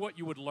see what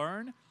you would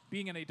learn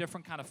being in a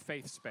different kind of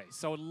faith space.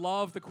 So I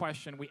love the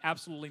question. We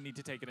absolutely need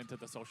to take it into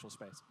the social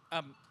space.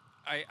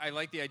 I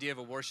like the idea of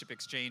a worship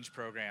exchange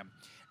program.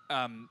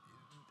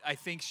 I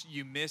think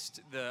you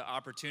missed the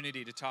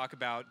opportunity to talk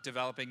about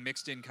developing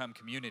mixed income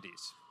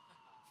communities.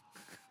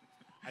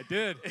 I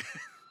did.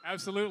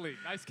 Absolutely.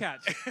 Nice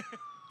catch.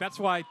 That's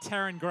why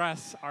Taryn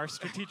Gress, our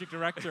strategic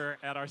director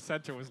at our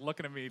center, was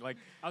looking at me like,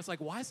 I was like,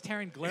 why is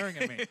Taryn glaring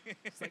at me?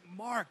 It's like,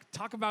 Mark,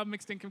 talk about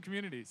mixed income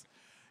communities.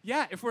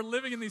 Yeah, if we're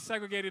living in these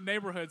segregated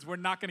neighborhoods, we're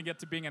not going to get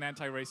to being an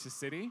anti-racist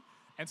city.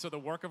 And so the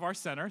work of our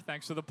center,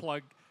 thanks for the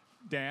plug,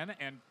 Dan,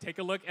 and take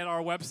a look at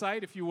our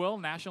website, if you will,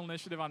 National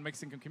Initiative on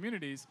Mixed Income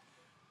Communities.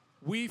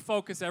 We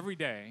focus every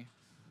day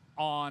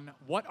on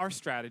what are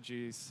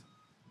strategies,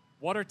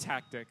 what are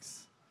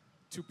tactics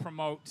to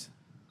promote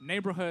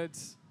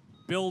neighborhoods,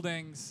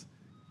 buildings,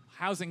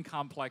 housing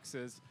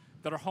complexes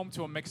that are home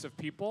to a mix of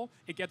people.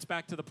 It gets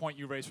back to the point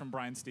you raised from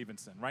Brian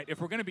Stevenson, right? If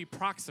we're going to be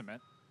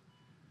proximate,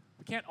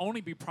 we can't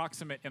only be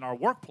proximate in our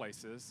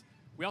workplaces.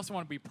 We also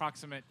want to be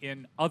proximate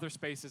in other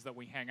spaces that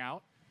we hang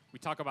out. We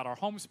talk about our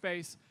home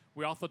space.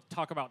 We also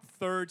talk about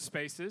third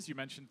spaces. You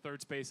mentioned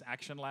Third Space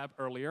Action Lab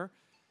earlier.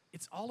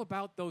 It's all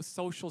about those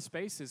social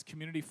spaces,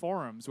 community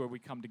forums where we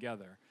come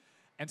together.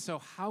 And so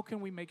how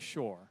can we make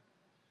sure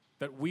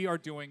that we are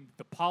doing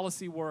the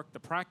policy work, the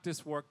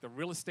practice work, the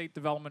real estate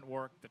development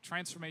work, the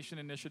transformation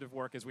initiative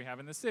work as we have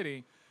in the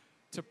city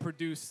to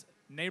produce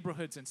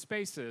neighborhoods and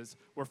spaces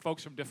where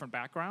folks from different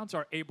backgrounds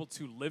are able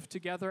to live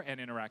together and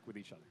interact with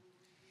each other.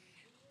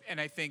 And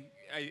I think,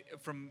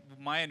 from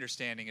my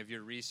understanding of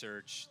your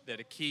research, that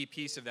a key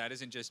piece of that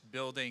isn't just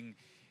building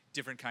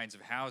different kinds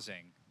of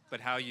housing,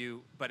 but how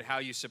you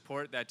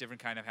support that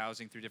different kind of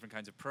housing through different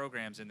kinds of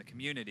programs in the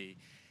community,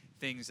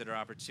 things that are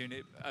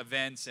opportunity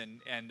events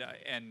and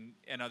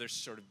other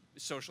sort of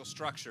social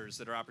structures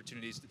that are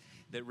opportunities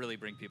that really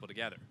bring people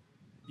together.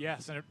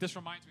 Yes, and this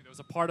reminds me, there was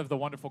a part of the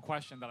wonderful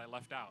question that I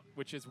left out,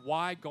 which is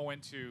why go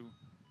into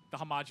the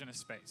homogenous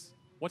space?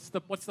 What's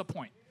the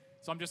point?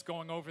 So I'm just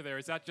going over there.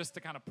 Is that just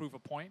to kind of prove a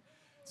point?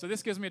 So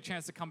this gives me a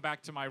chance to come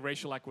back to my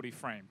racial equity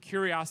frame.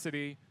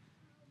 Curiosity,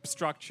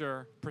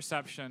 structure,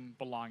 perception,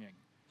 belonging.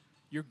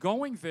 You're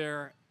going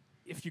there,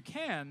 if you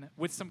can,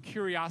 with some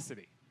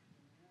curiosity.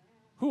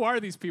 Who are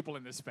these people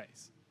in this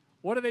space?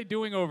 What are they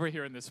doing over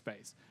here in this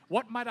space?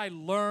 What might I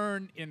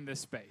learn in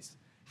this space?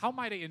 How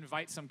might I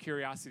invite some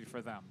curiosity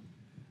for them?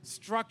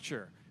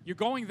 Structure. You're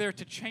going there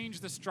to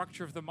change the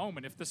structure of the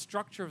moment. If the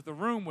structure of the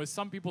room was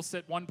some people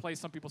sit one place,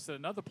 some people sit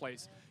another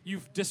place,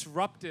 you've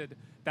disrupted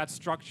that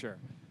structure.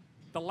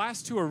 The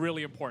last two are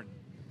really important.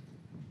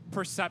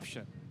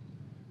 Perception.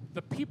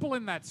 The people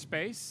in that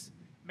space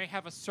may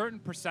have a certain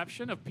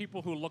perception of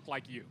people who look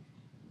like you.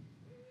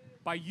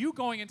 By you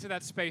going into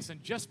that space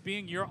and just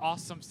being your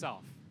awesome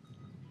self,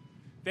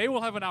 they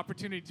will have an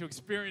opportunity to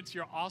experience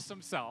your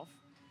awesome self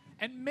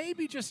and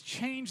maybe just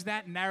change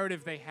that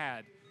narrative they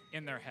had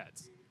in their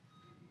heads.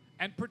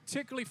 And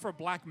particularly for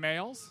black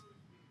males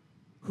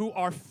who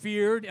are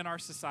feared in our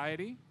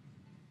society,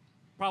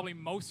 probably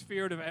most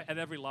feared at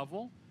every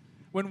level,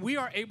 when we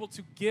are able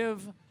to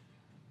give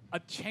a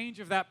change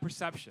of that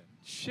perception,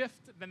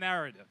 shift the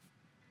narrative,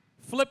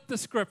 flip the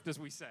script, as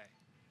we say,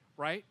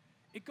 right?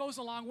 It goes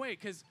a long way,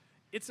 because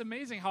it's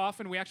amazing how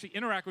often we actually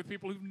interact with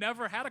people who've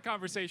never had a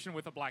conversation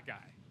with a black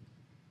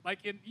guy.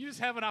 You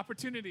just have an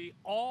opportunity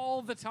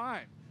all the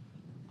time,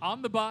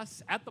 on the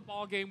bus, at the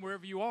ball game,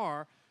 wherever you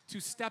are, to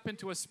step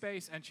into a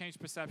space and change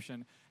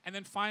perception. And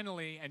then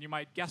finally, and you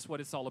might guess what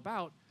it's all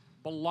about,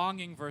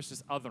 belonging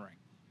versus othering.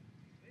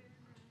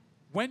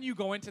 When you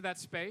go into that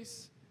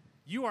space,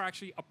 you are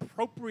actually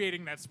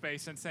appropriating that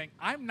space and saying,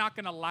 I'm not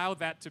going to allow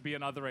that to be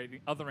an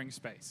othering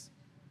space.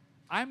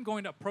 I'm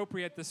going to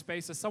appropriate this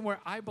space as somewhere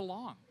I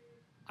belong.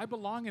 I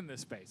belong in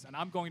this space, and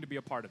I'm going to be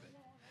a part of it.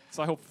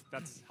 So I hope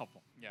that's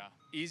helpful. Yeah,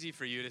 easy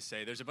for you to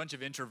say. There's a bunch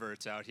of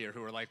introverts out here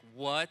who are like,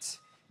 what?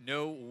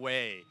 No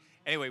way.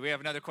 Anyway, we have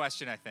another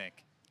question, I think.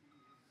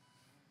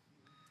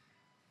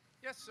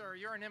 Yes, sir.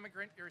 You're an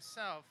immigrant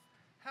yourself.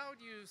 How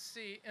do you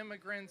see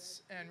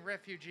immigrants and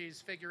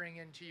refugees figuring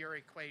into your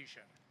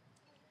equation?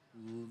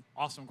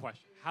 Awesome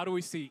question. How do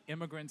we see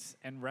immigrants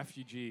and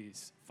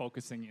refugees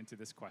focusing into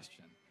this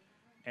question?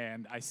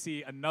 And I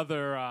see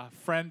another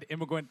friend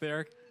immigrant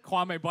there,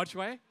 Kwame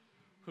Butchway,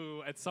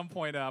 who at some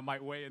point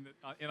might weigh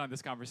in on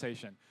this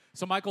conversation.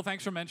 So Michael,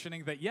 thanks for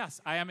mentioning that, yes,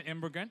 I am an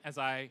immigrant, as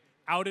I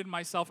outed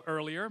myself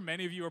earlier.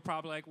 Many of you are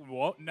probably like,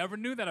 whoa, never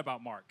knew that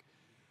about Mark.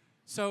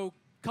 So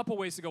a couple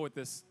ways to go with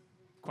this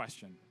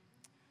question.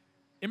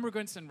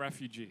 Immigrants and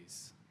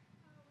refugees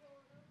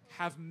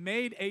have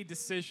made a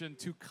decision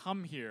to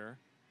come here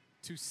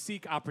to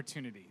seek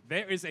opportunity.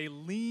 There is a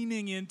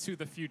leaning into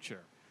the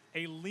future,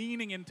 a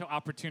leaning into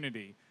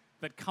opportunity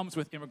that comes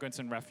with immigrants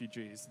and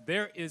refugees.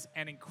 There is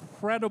an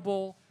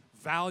incredible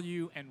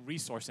value and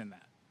resource in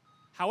that.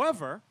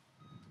 However,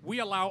 we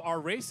allow our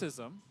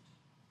racism,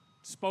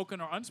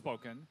 spoken or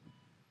unspoken,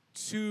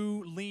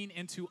 to lean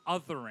into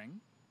othering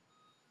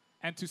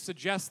and to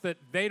suggest that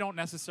they don't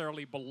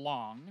necessarily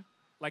belong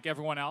like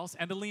everyone else,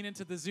 and to lean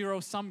into the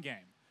zero-sum game.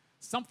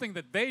 Something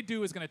that they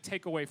do is going to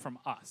take away from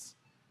us,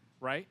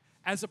 right?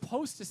 As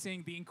opposed to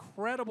seeing the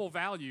incredible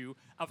value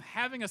of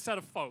having a set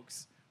of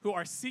folks who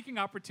are seeking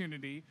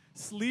opportunity,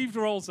 sleeves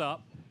rolls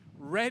up,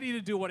 ready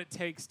to do what it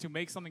takes to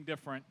make something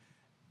different.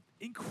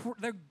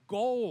 They're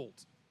gold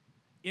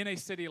in a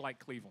city like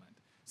Cleveland.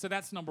 So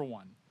that's number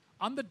one.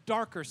 On the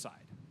darker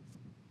side,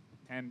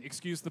 and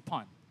excuse the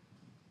pun,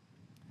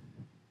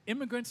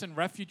 immigrants and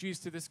refugees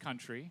to this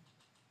country,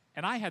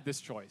 and I had this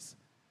choice,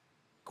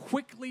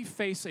 quickly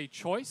face a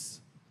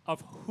choice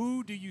of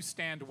who do you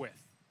stand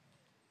with?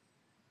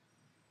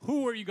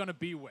 Who are you going to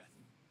be with?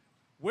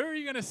 Where are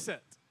you going to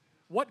sit?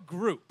 What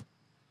group?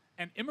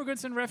 And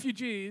immigrants and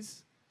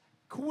refugees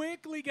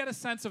quickly get a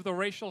sense of the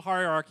racial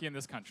hierarchy in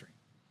this country.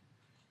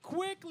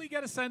 Quickly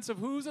get a sense of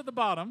who's at the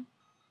bottom,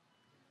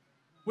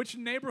 which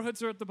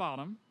neighborhoods are at the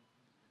bottom,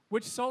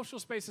 which social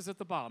spaces at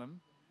the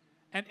bottom,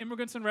 and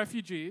immigrants and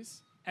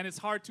refugees, and it's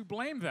hard to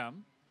blame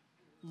them,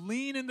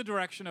 lean in the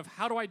direction of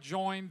how do I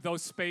join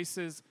those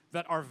spaces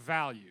that are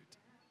valued,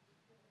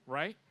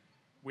 right?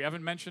 We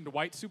haven't mentioned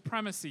white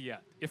supremacy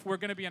yet. If we're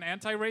going to be an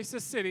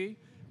anti-racist city,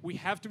 we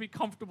have to be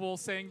comfortable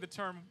saying the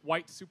term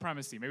white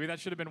supremacy. Maybe that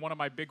should have been one of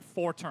my big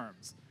 4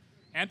 terms.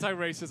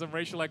 Anti-racism,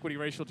 racial equity,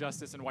 racial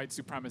justice, and white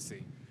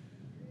supremacy.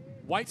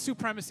 White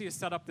supremacy has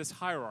set up this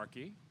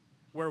hierarchy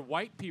where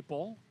white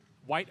people,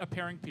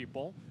 white-appearing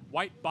people,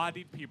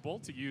 white-bodied people,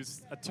 to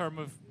use a term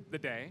of the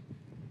day,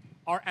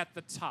 are at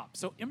the top.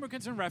 So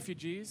immigrants and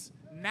refugees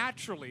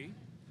naturally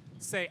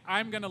say,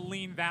 I'm going to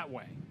lean that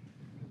way.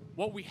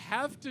 What we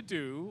have to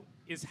do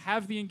is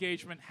have the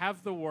engagement,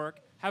 have the work,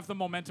 have the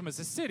momentum as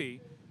a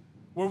city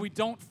where we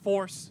don't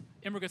force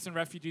immigrants and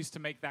refugees to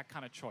make that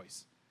kind of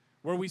choice.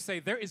 Where we say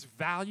there is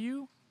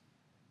value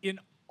in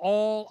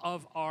all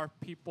of our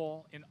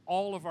people, in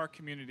all of our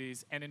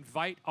communities, and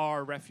invite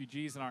our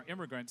refugees and our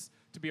immigrants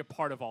to be a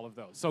part of all of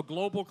those. So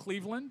Global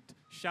Cleveland,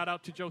 shout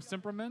out to Joe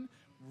Simperman,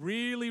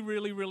 really,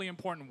 really, really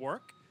important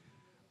work.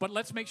 But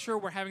let's make sure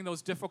we're having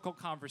those difficult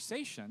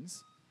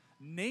conversations,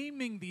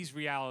 naming these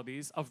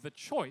realities of the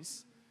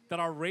choice that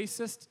our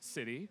racist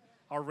city,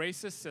 our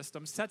racist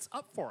system sets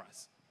up for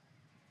us,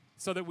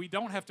 so that we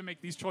don't have to make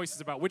these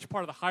choices about which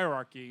part of the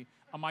hierarchy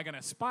am I going to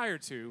aspire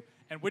to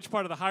and which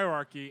part of the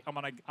hierarchy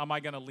am I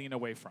going to lean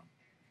away from.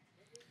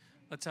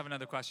 Let's have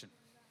another question.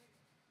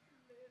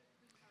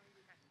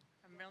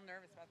 I'm real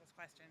nervous about this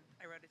question.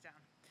 I wrote it down.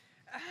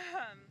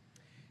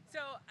 So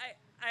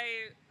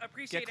I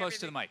appreciate Get close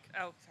to everything. the mic.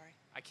 Oh, sorry.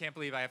 I can't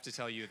believe I have to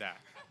tell you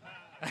that.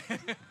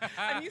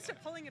 I'm used to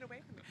pulling it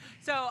away from me.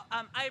 So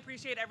I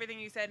appreciate everything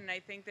you said, and I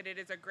think that it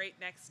is a great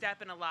next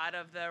step in a lot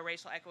of the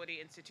Racial Equity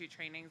Institute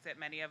trainings that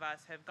many of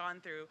us have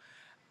gone through.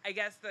 I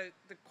guess the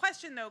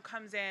question, though,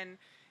 comes in,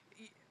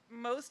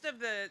 most of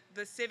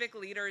the civic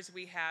leaders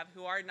we have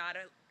who are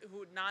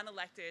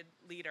non-elected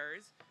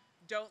leaders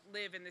don't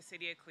live in the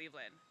city of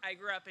Cleveland. I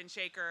grew up in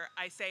Shaker.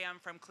 I say I'm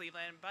from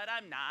Cleveland, but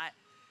I'm not.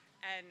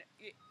 And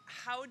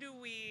how do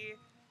we,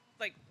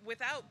 like,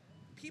 without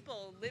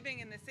people living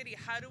in the city,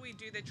 how do we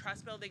do the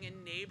trust building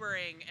and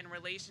neighboring and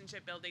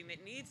relationship building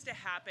that needs to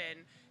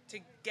happen to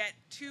get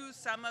to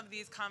some of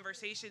these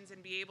conversations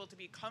and be able to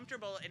be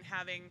comfortable in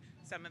having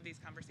some of these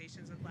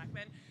conversations with Black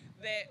men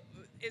that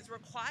is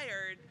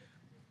required?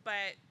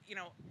 But, you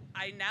know,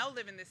 I now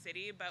live in the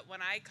city, but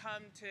when I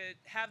come to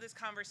have this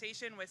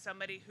conversation with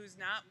somebody who's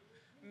not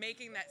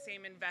making that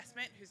same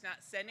investment, who's not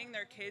sending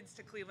their kids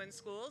to Cleveland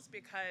schools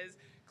because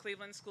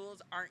Cleveland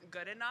schools aren't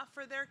good enough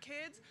for their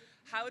kids,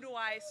 how do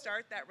I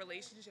start that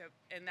relationship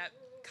and that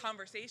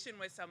conversation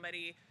with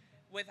somebody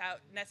without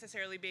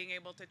necessarily being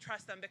able to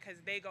trust them because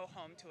they go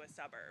home to a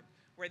suburb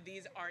where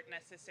these aren't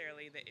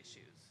necessarily the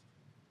issues?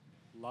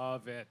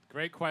 Love it.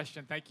 Great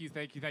question. Thank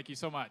you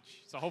so much.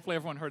 So hopefully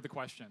everyone heard the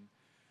question.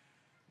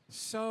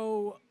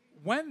 So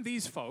when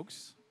these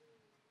folks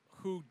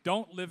who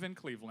don't live in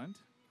Cleveland,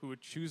 who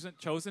have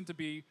chosen to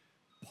be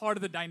part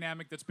of the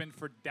dynamic that's been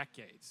for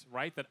decades,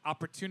 right? That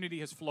opportunity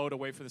has flowed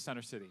away for the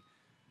center city.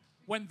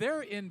 When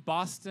they're in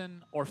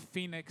Boston or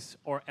Phoenix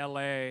or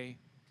LA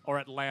or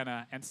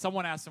Atlanta and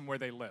someone asks them where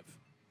they live,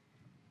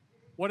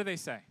 what do they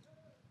say?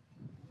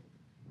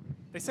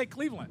 They say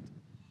Cleveland.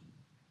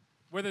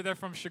 Whether they're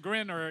from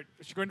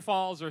Chagrin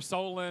Falls or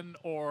Solon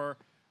or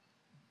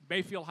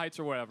Bayfield Heights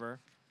or whatever,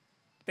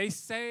 they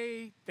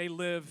say they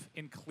live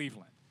in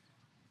Cleveland.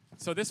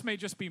 So this may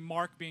just be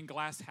Mark being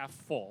glass half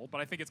full, but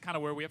I think it's kind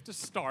of where we have to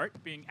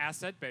start, being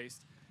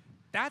asset-based.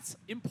 That's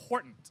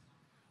important.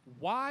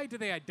 Why do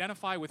they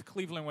identify with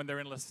Cleveland when they're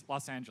in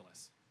Los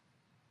Angeles?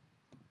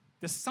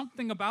 There's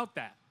something about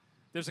that.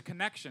 There's a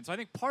connection. So I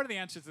think part of the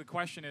answer to the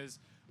question is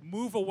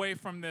move away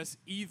from this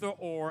either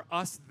or,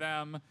 us,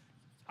 them.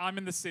 I'm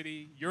in the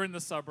city, you're in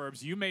the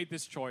suburbs, you made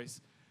this choice.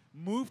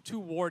 Move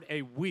toward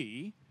a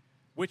we,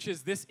 which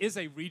is this is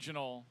a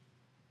regional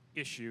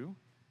issue.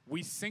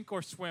 We sink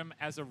or swim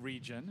as a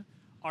region.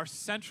 Our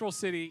central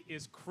city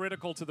is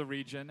critical to the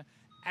region,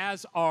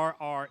 as are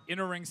our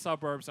inner ring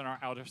suburbs and our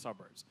outer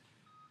suburbs.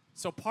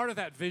 So part of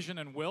that vision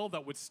and will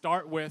that would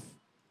start with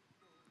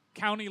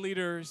county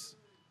leaders,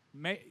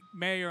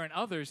 mayor, and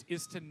others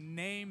is to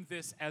name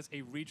this as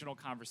a regional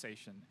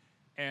conversation.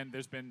 And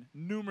there's been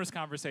numerous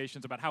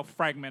conversations about how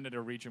fragmented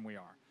a region we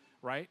are,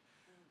 right?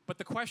 But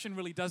the question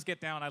really does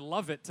get down, I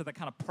love it, to the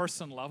kind of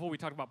person level. We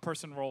talked about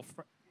person-role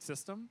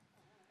system.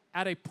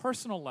 At a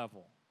personal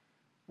level,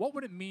 what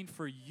would it mean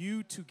for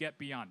you to get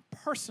beyond,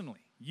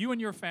 personally, you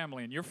and your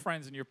family and your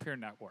friends and your peer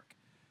network,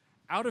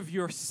 out of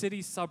your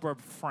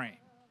city-suburb frame?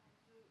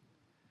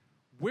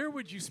 Where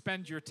would you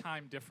spend your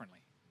time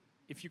differently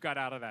if you got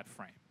out of that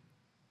frame?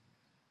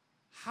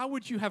 How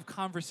would you have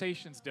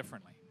conversations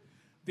differently?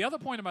 The other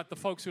point about the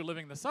folks who are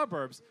living in the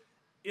suburbs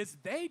is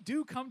they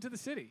do come to the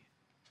city.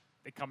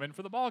 They come in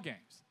for the ball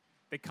games.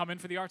 They come in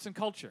for the arts and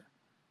culture.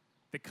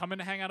 They come in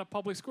to hang out at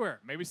Public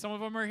Square. Maybe some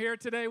of them are here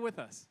today with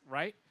us,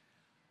 right?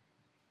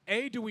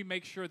 A, do we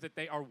make sure that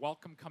they are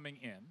welcome coming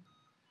in?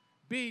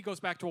 B, goes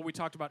back to what we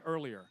talked about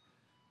earlier.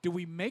 Do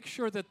we make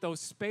sure that those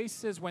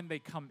spaces when they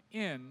come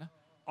in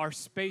are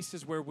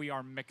spaces where we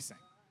are mixing?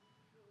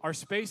 Are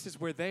spaces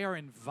where they are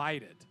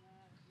invited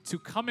to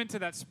come into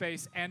that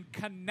space and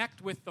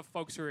connect with the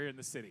folks who are here in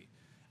the city,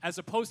 as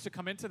opposed to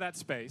come into that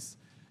space,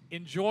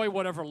 enjoy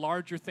whatever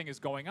larger thing is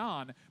going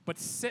on, but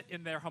sit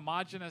in their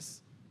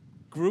homogenous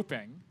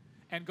grouping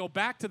and go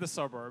back to the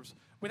suburbs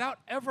without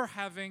ever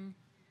having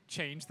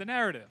changed the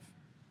narrative.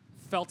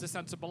 felt a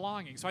sense of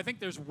belonging. So I think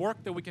there's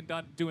work that we can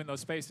do in those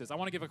spaces. I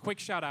want to give a quick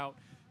shout out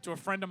to a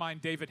friend of mine,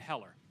 David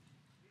Heller,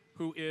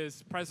 who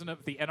is president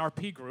of the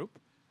NRP Group,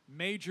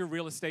 major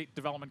real estate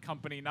development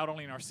company, not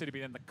only in our city,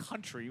 but in the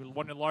country,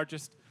 one of the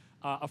largest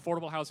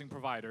affordable housing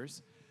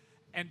providers.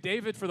 And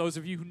David, for those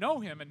of you who know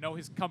him and know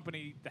his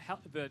company, the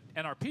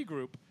NRP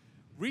Group,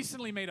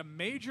 recently made a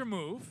major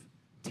move.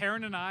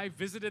 Taryn and I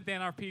visited the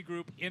NRP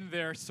Group in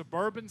their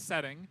suburban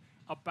setting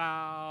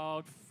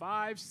about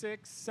 5,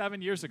 6,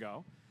 7 years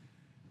ago.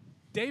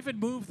 David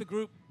moved the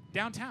group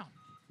downtown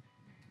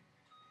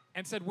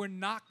and said, we're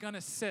not going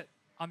to sit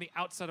on the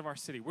outside of our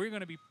city. We're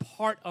going to be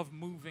part of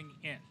moving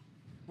in.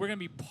 We're going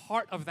to be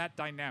part of that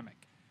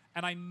dynamic.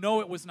 And I know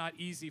it was not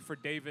easy for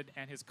David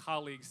and his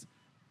colleagues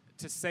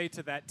to say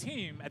to that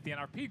team at the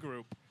NRP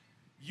Group,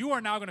 you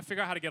are now going to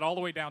figure out how to get all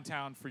the way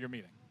downtown for your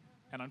meeting.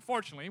 And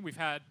unfortunately, we've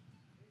had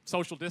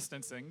social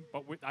distancing,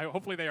 but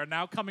hopefully they are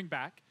now coming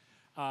back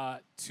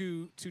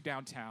to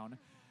downtown.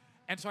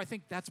 And so I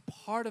think that's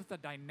part of the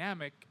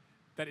dynamic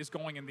that is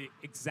going in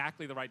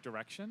exactly the right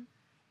direction.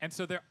 And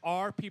so there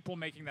are people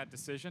making that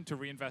decision to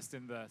reinvest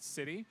in the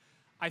city.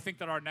 I think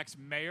that our next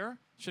mayor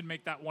should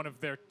make that one of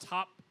their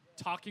top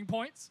talking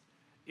points,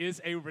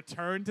 is a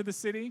return to the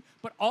city,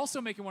 but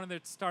also making one of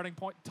their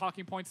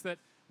talking points that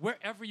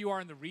wherever you are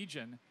in the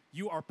region,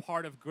 you are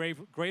part of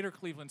Greater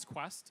Cleveland's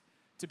quest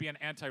to be an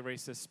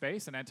anti-racist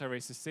space, an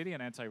anti-racist city,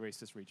 an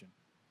anti-racist region.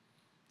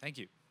 Thank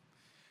you.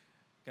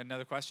 Got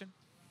another question?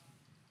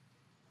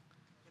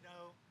 You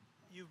know,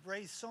 you've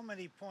raised so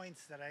many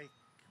points that I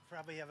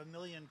probably have a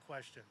million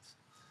questions.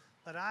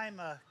 But I'm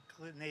a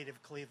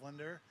native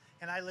Clevelander,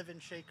 and I live in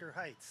Shaker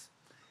Heights.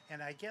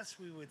 And I guess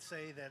we would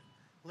say that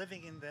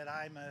living in that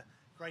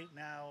right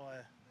now,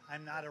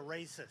 I'm not a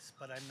racist,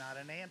 but I'm not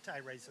an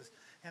anti-racist.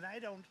 And I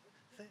don't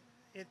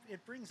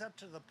it brings up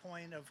to the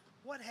point of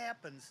what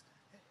happens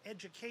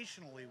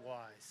educationally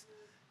wise.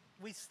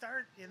 We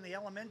start in the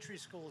elementary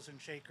schools in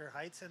Shaker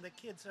Heights, and the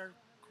kids are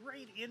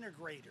great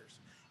integrators.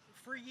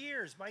 For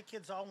years, my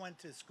kids all went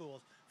to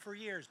schools for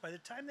years. By the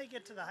time they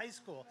get to the high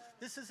school,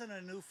 this isn't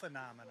a new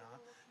phenomenon.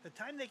 The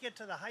time they get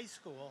to the high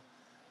school,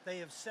 they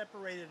have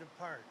separated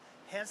apart.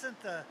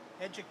 Hasn't the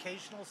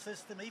educational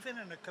system, even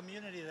in a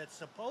community that's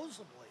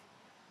supposedly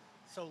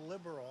so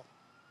liberal,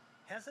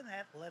 hasn't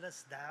that let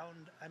us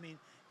down? I mean,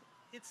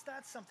 it's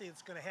not something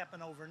that's going to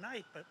happen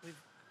overnight, but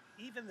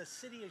even the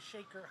city of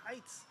Shaker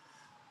Heights,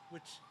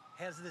 which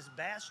has this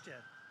bastion,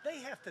 they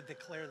have to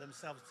declare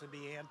themselves to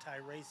be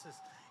anti-racist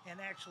and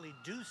actually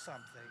do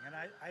something. And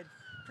I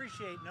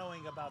appreciate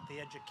knowing about the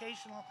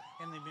educational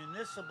and the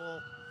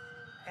municipal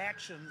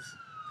actions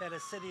that a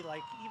city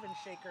like even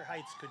Shaker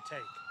Heights could take.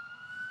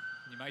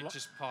 You might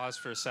just pause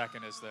for a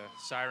second as the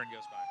siren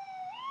goes by.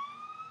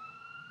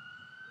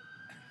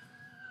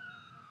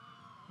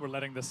 We're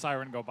letting the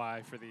siren go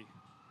by for the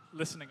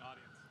listening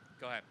audience.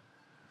 Go ahead.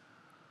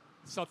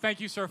 So thank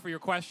you, sir, for your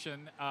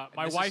question.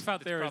 My wife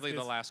out there is probably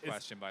the last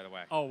question, by the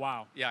way. Oh,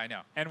 wow. Yeah, I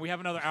know. And we have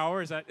another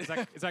hour. Is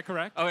that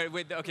correct? Oh,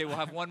 wait, okay, we'll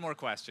have one more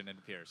question, it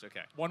appears.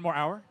 Okay. One more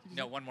hour?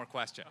 No, one more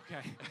question.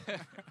 Okay.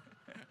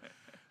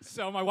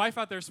 So my wife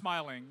out there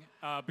smiling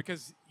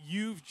because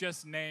you've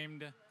just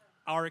named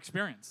our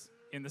experience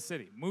in the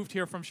city. Moved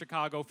here from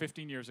Chicago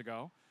 15 years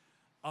ago.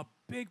 A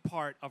big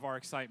part of our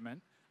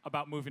excitement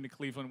about moving to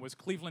Cleveland was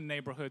Cleveland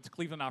neighborhoods,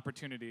 Cleveland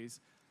opportunities.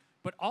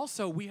 But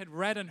also, we had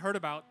read and heard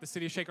about the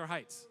city of Shaker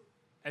Heights.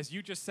 As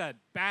you just said,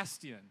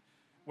 bastion.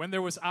 When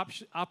there was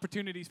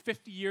opportunities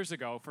 50 years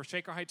ago for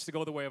Shaker Heights to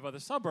go the way of other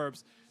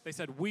suburbs, they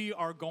said, we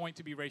are going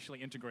to be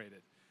racially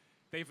integrated.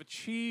 They've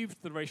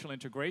achieved the racial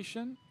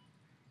integration,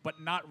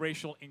 but not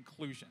racial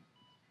inclusion.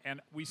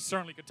 And we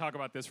certainly could talk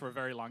about this for a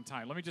very long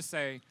time. Let me just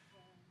say,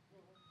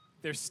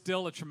 there's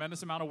still a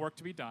tremendous amount of work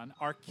to be done.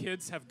 Our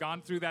kids have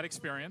gone through that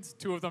experience,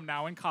 2 of them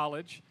now in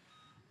college,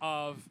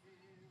 of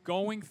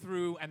going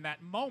through and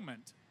that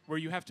moment where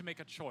you have to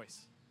make a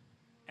choice.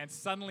 And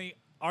suddenly,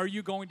 are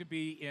you going to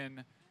be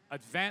in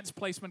advanced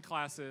placement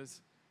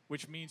classes,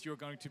 which means you're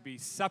going to be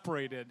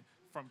separated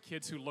from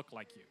kids who look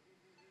like you?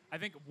 I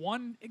think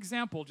one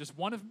example, just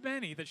one of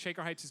many that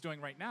Shaker Heights is doing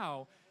right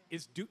now,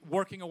 is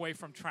working away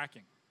from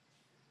tracking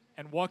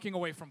and walking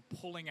away from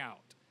pulling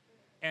out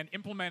and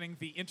implementing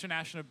the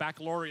International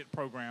Baccalaureate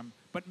program,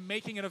 but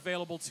making it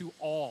available to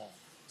all.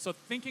 So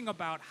thinking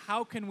about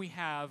how can we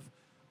have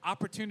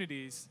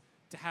opportunities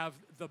to have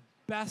the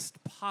best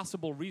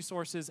possible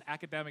resources,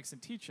 academics,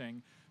 and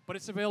teaching, but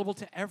it's available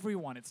to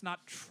everyone. It's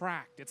not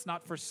tracked. It's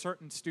not for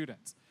certain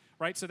students,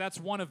 right? So that's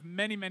one of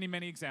many, many,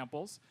 many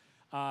examples.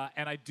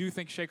 And I do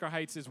think Shaker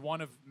Heights is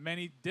one of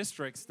many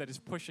districts that is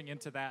pushing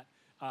into that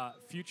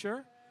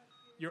future.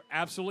 You're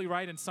absolutely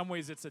right. In some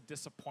ways, it's a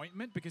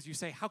disappointment because you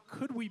say, how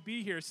could we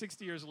be here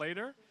 60 years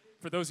later?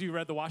 For those of you who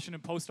read the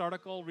Washington Post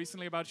article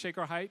recently about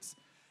Shaker Heights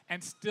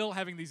and still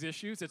having these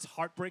issues, it's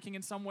heartbreaking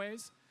in some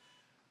ways.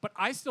 But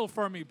I still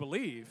firmly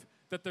believe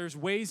that there's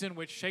ways in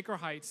which Shaker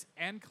Heights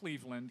and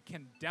Cleveland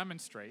can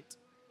demonstrate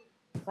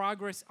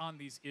progress on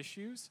these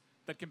issues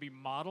that can be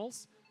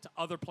models to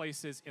other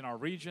places in our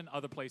region,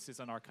 other places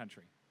in our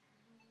country.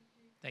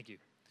 Thank you.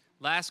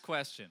 Last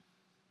question.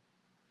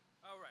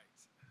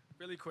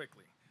 really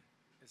quickly.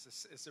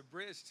 It's a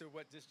bridge to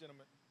what this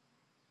gentleman,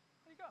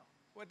 there you go,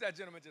 what that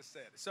gentleman just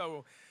said.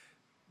 So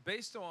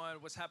based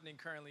on what's happening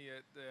currently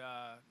at the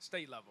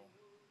state level,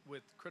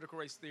 with critical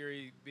race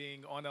theory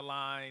being on the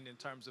line in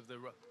terms of the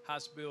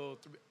House Bill,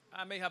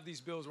 I may have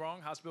these bills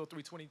wrong, House Bill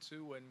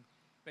 322 and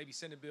maybe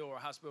Senate Bill or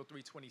House Bill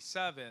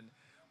 327,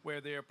 where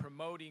they're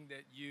promoting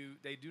that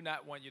they do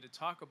not want you to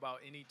talk about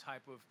any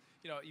type of,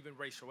 even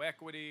racial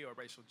equity or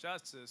racial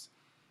justice.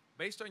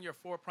 Based on your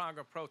four-pronged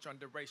approach on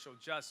the racial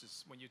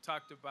justice, when you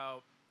talked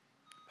about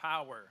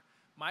power,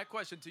 my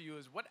question to you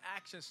is, what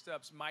action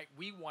steps might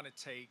we want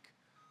to take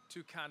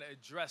to kind of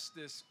address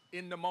this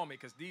in the moment?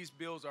 Because these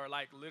bills are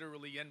like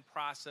literally in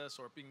process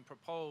or being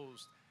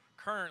proposed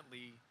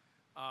currently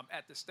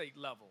at the state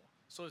level.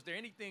 So is there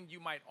anything you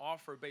might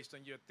offer based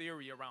on your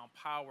theory around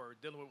power,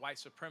 dealing with white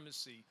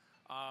supremacy,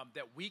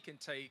 that we can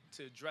take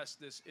to address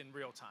this in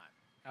real time?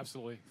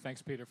 Absolutely.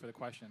 Thanks, Peter, for the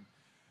question.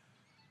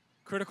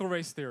 Critical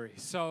race theory.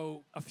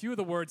 So a few of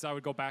the words I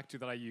would go back to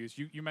that I use,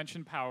 you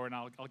mentioned power, and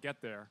I'll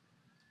get there.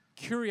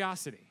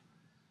 Curiosity.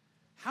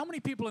 How many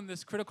people in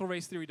this critical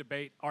race theory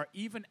debate are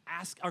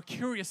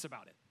curious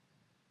about it?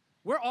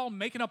 We're all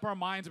making up our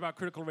minds about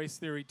critical race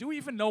theory. Do we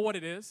even know what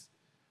it is?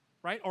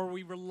 Right? Or are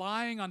we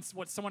relying on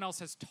what someone else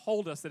has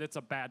told us that it's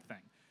a bad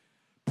thing?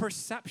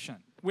 Perception.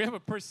 We have a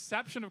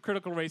perception of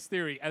critical race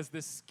theory as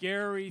this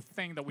scary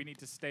thing that we need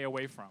to stay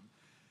away from.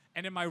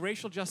 And in my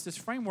racial justice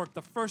framework,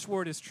 the first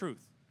word is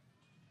truth.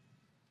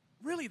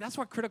 Really, that's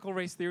what critical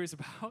race theory is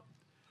about.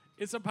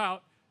 It's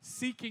about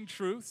seeking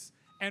truths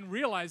and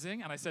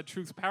realizing, and I said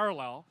truths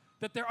parallel,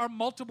 that there are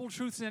multiple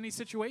truths in any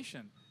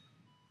situation.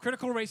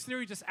 Critical race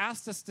theory just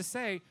asked us to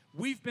say,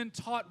 we've been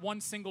taught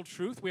one single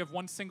truth. We have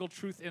one single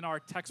truth in our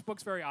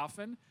textbooks very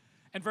often,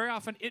 and very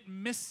often it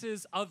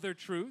misses other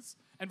truths,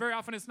 and very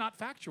often it's not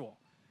factual.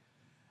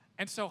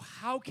 And so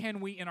how can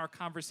we in our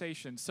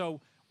conversation, so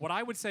what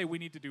I would say we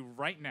need to do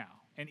right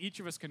now, and each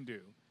of us can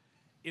do,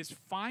 is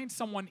find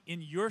someone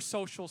in your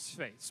social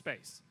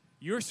space,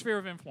 your sphere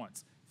of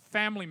influence,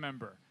 family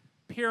member,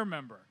 peer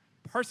member,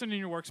 person in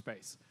your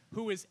workspace,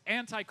 who is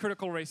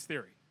anti-critical race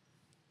theory.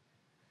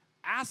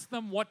 Ask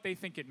them what they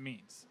think it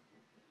means.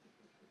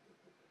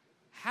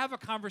 Have a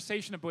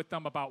conversation with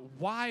them about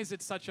why is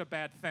it such a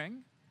bad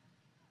thing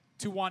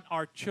to want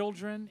our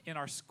children in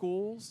our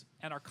schools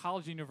and our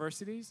college and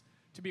universities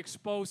to be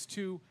exposed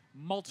to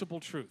multiple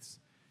truths.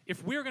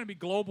 If we're going to be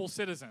global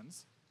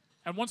citizens,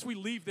 and once we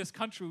leave this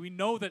country, we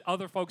know that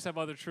other folks have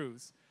other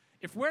truths.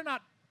 If we're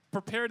not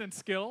prepared and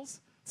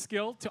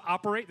skilled to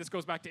operate, this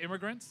goes back to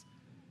immigrants,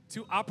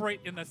 to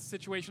operate in the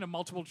situation of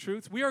multiple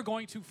truths, we are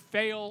going to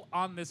fail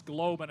on this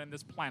globe and on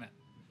this planet.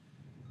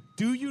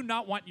 Do you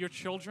not want your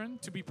children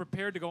to be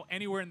prepared to go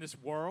anywhere in this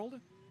world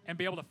and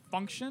be able to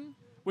function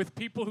with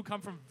people who come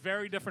from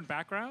very different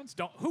backgrounds?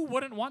 Who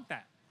wouldn't want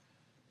that?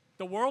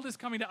 The world is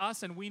coming to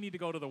us and we need to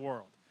go to the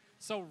world.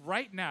 So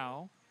right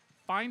now,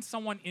 find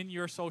someone in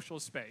your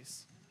social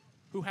space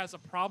who has a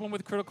problem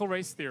with critical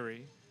race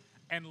theory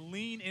and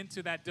lean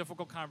into that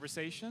difficult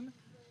conversation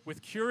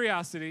with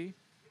curiosity,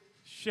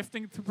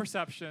 shifting to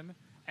perception,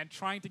 and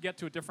trying to get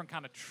to a different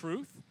kind of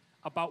truth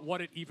about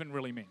what it even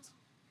really means.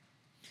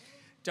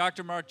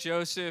 Dr. Mark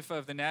Joseph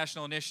of the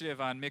National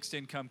Initiative on Mixed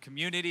Income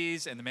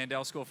Communities and the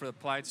Mandel School for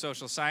Applied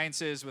Social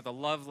Sciences with a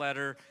love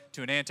letter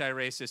to an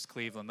anti-racist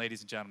Cleveland.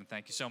 Ladies and gentlemen,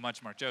 thank you so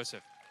much, Mark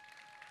Joseph.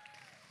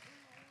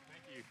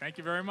 Thank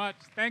you very much.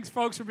 Thanks,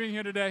 folks, for being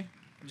here today.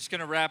 I'm just going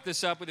to wrap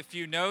this up with a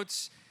few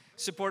notes.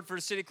 Support for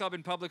the City Club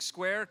in Public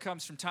Square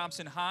comes from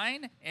Thompson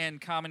Hine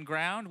and Common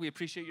Ground. We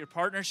appreciate your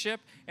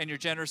partnership and your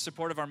generous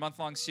support of our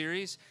month-long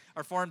series.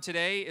 Our forum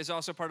today is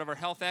also part of our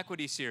Health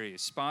Equity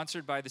series,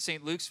 sponsored by the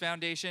St. Luke's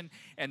Foundation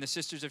and the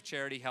Sisters of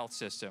Charity Health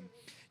System.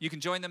 You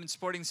can join them in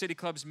supporting the City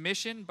Club's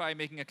mission by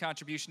making a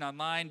contribution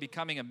online,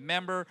 becoming a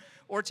member,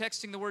 or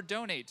texting the word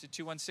donate to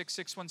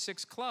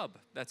 216-616-CLUB.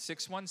 That's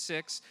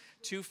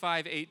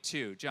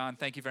 616-2582. John,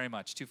 thank you very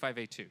much.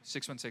 2582,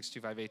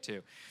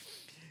 616-2582.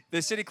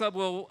 The City Club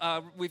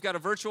we've got a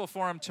virtual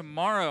forum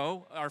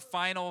tomorrow, our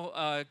final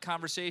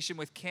conversation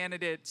with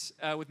candidates,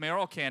 with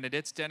mayoral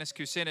candidates, Dennis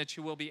Kucinich,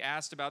 who will be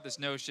asked about this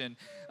notion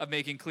of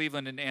making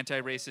Cleveland an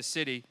anti-racist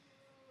city.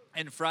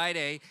 And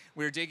Friday,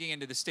 we're digging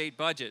into the state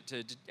budget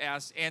to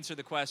answer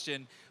the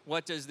question,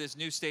 what does this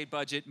new state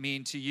budget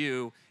mean to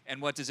you,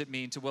 and what does it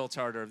mean to Will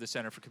Tarter of the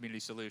Center for Community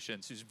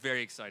Solutions, who's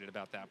very excited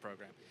about that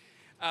program.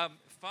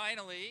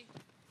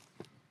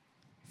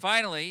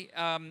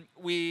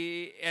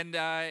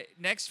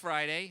 Next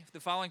Friday, the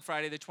following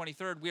Friday, the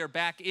 23rd, we are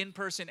back in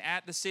person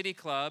at the City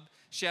Club.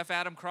 Chef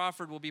Adam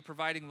Crawford will be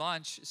providing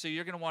lunch, so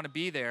you're going to want to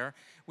be there.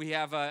 We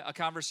have a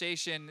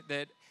conversation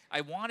that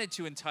I wanted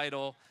to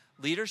entitle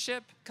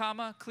Leadership,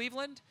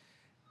 Cleveland,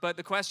 but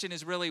the question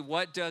is really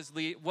what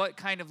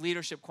kind of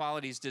leadership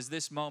qualities does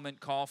this moment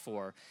call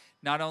for?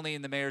 Not only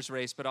in the mayor's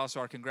race, but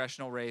also our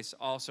congressional race,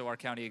 also our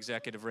county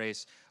executive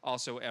race,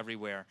 also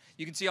everywhere.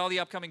 You can see all the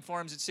upcoming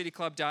forums at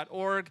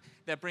cityclub.org.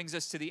 That brings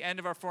us to the end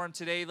of our forum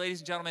today. Ladies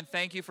and gentlemen,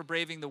 thank you for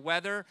braving the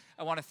weather.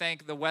 I want to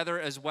thank the weather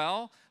as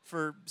well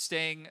for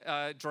staying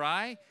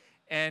dry.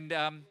 And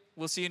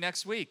We'll see you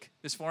next week.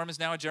 This forum is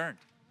now adjourned.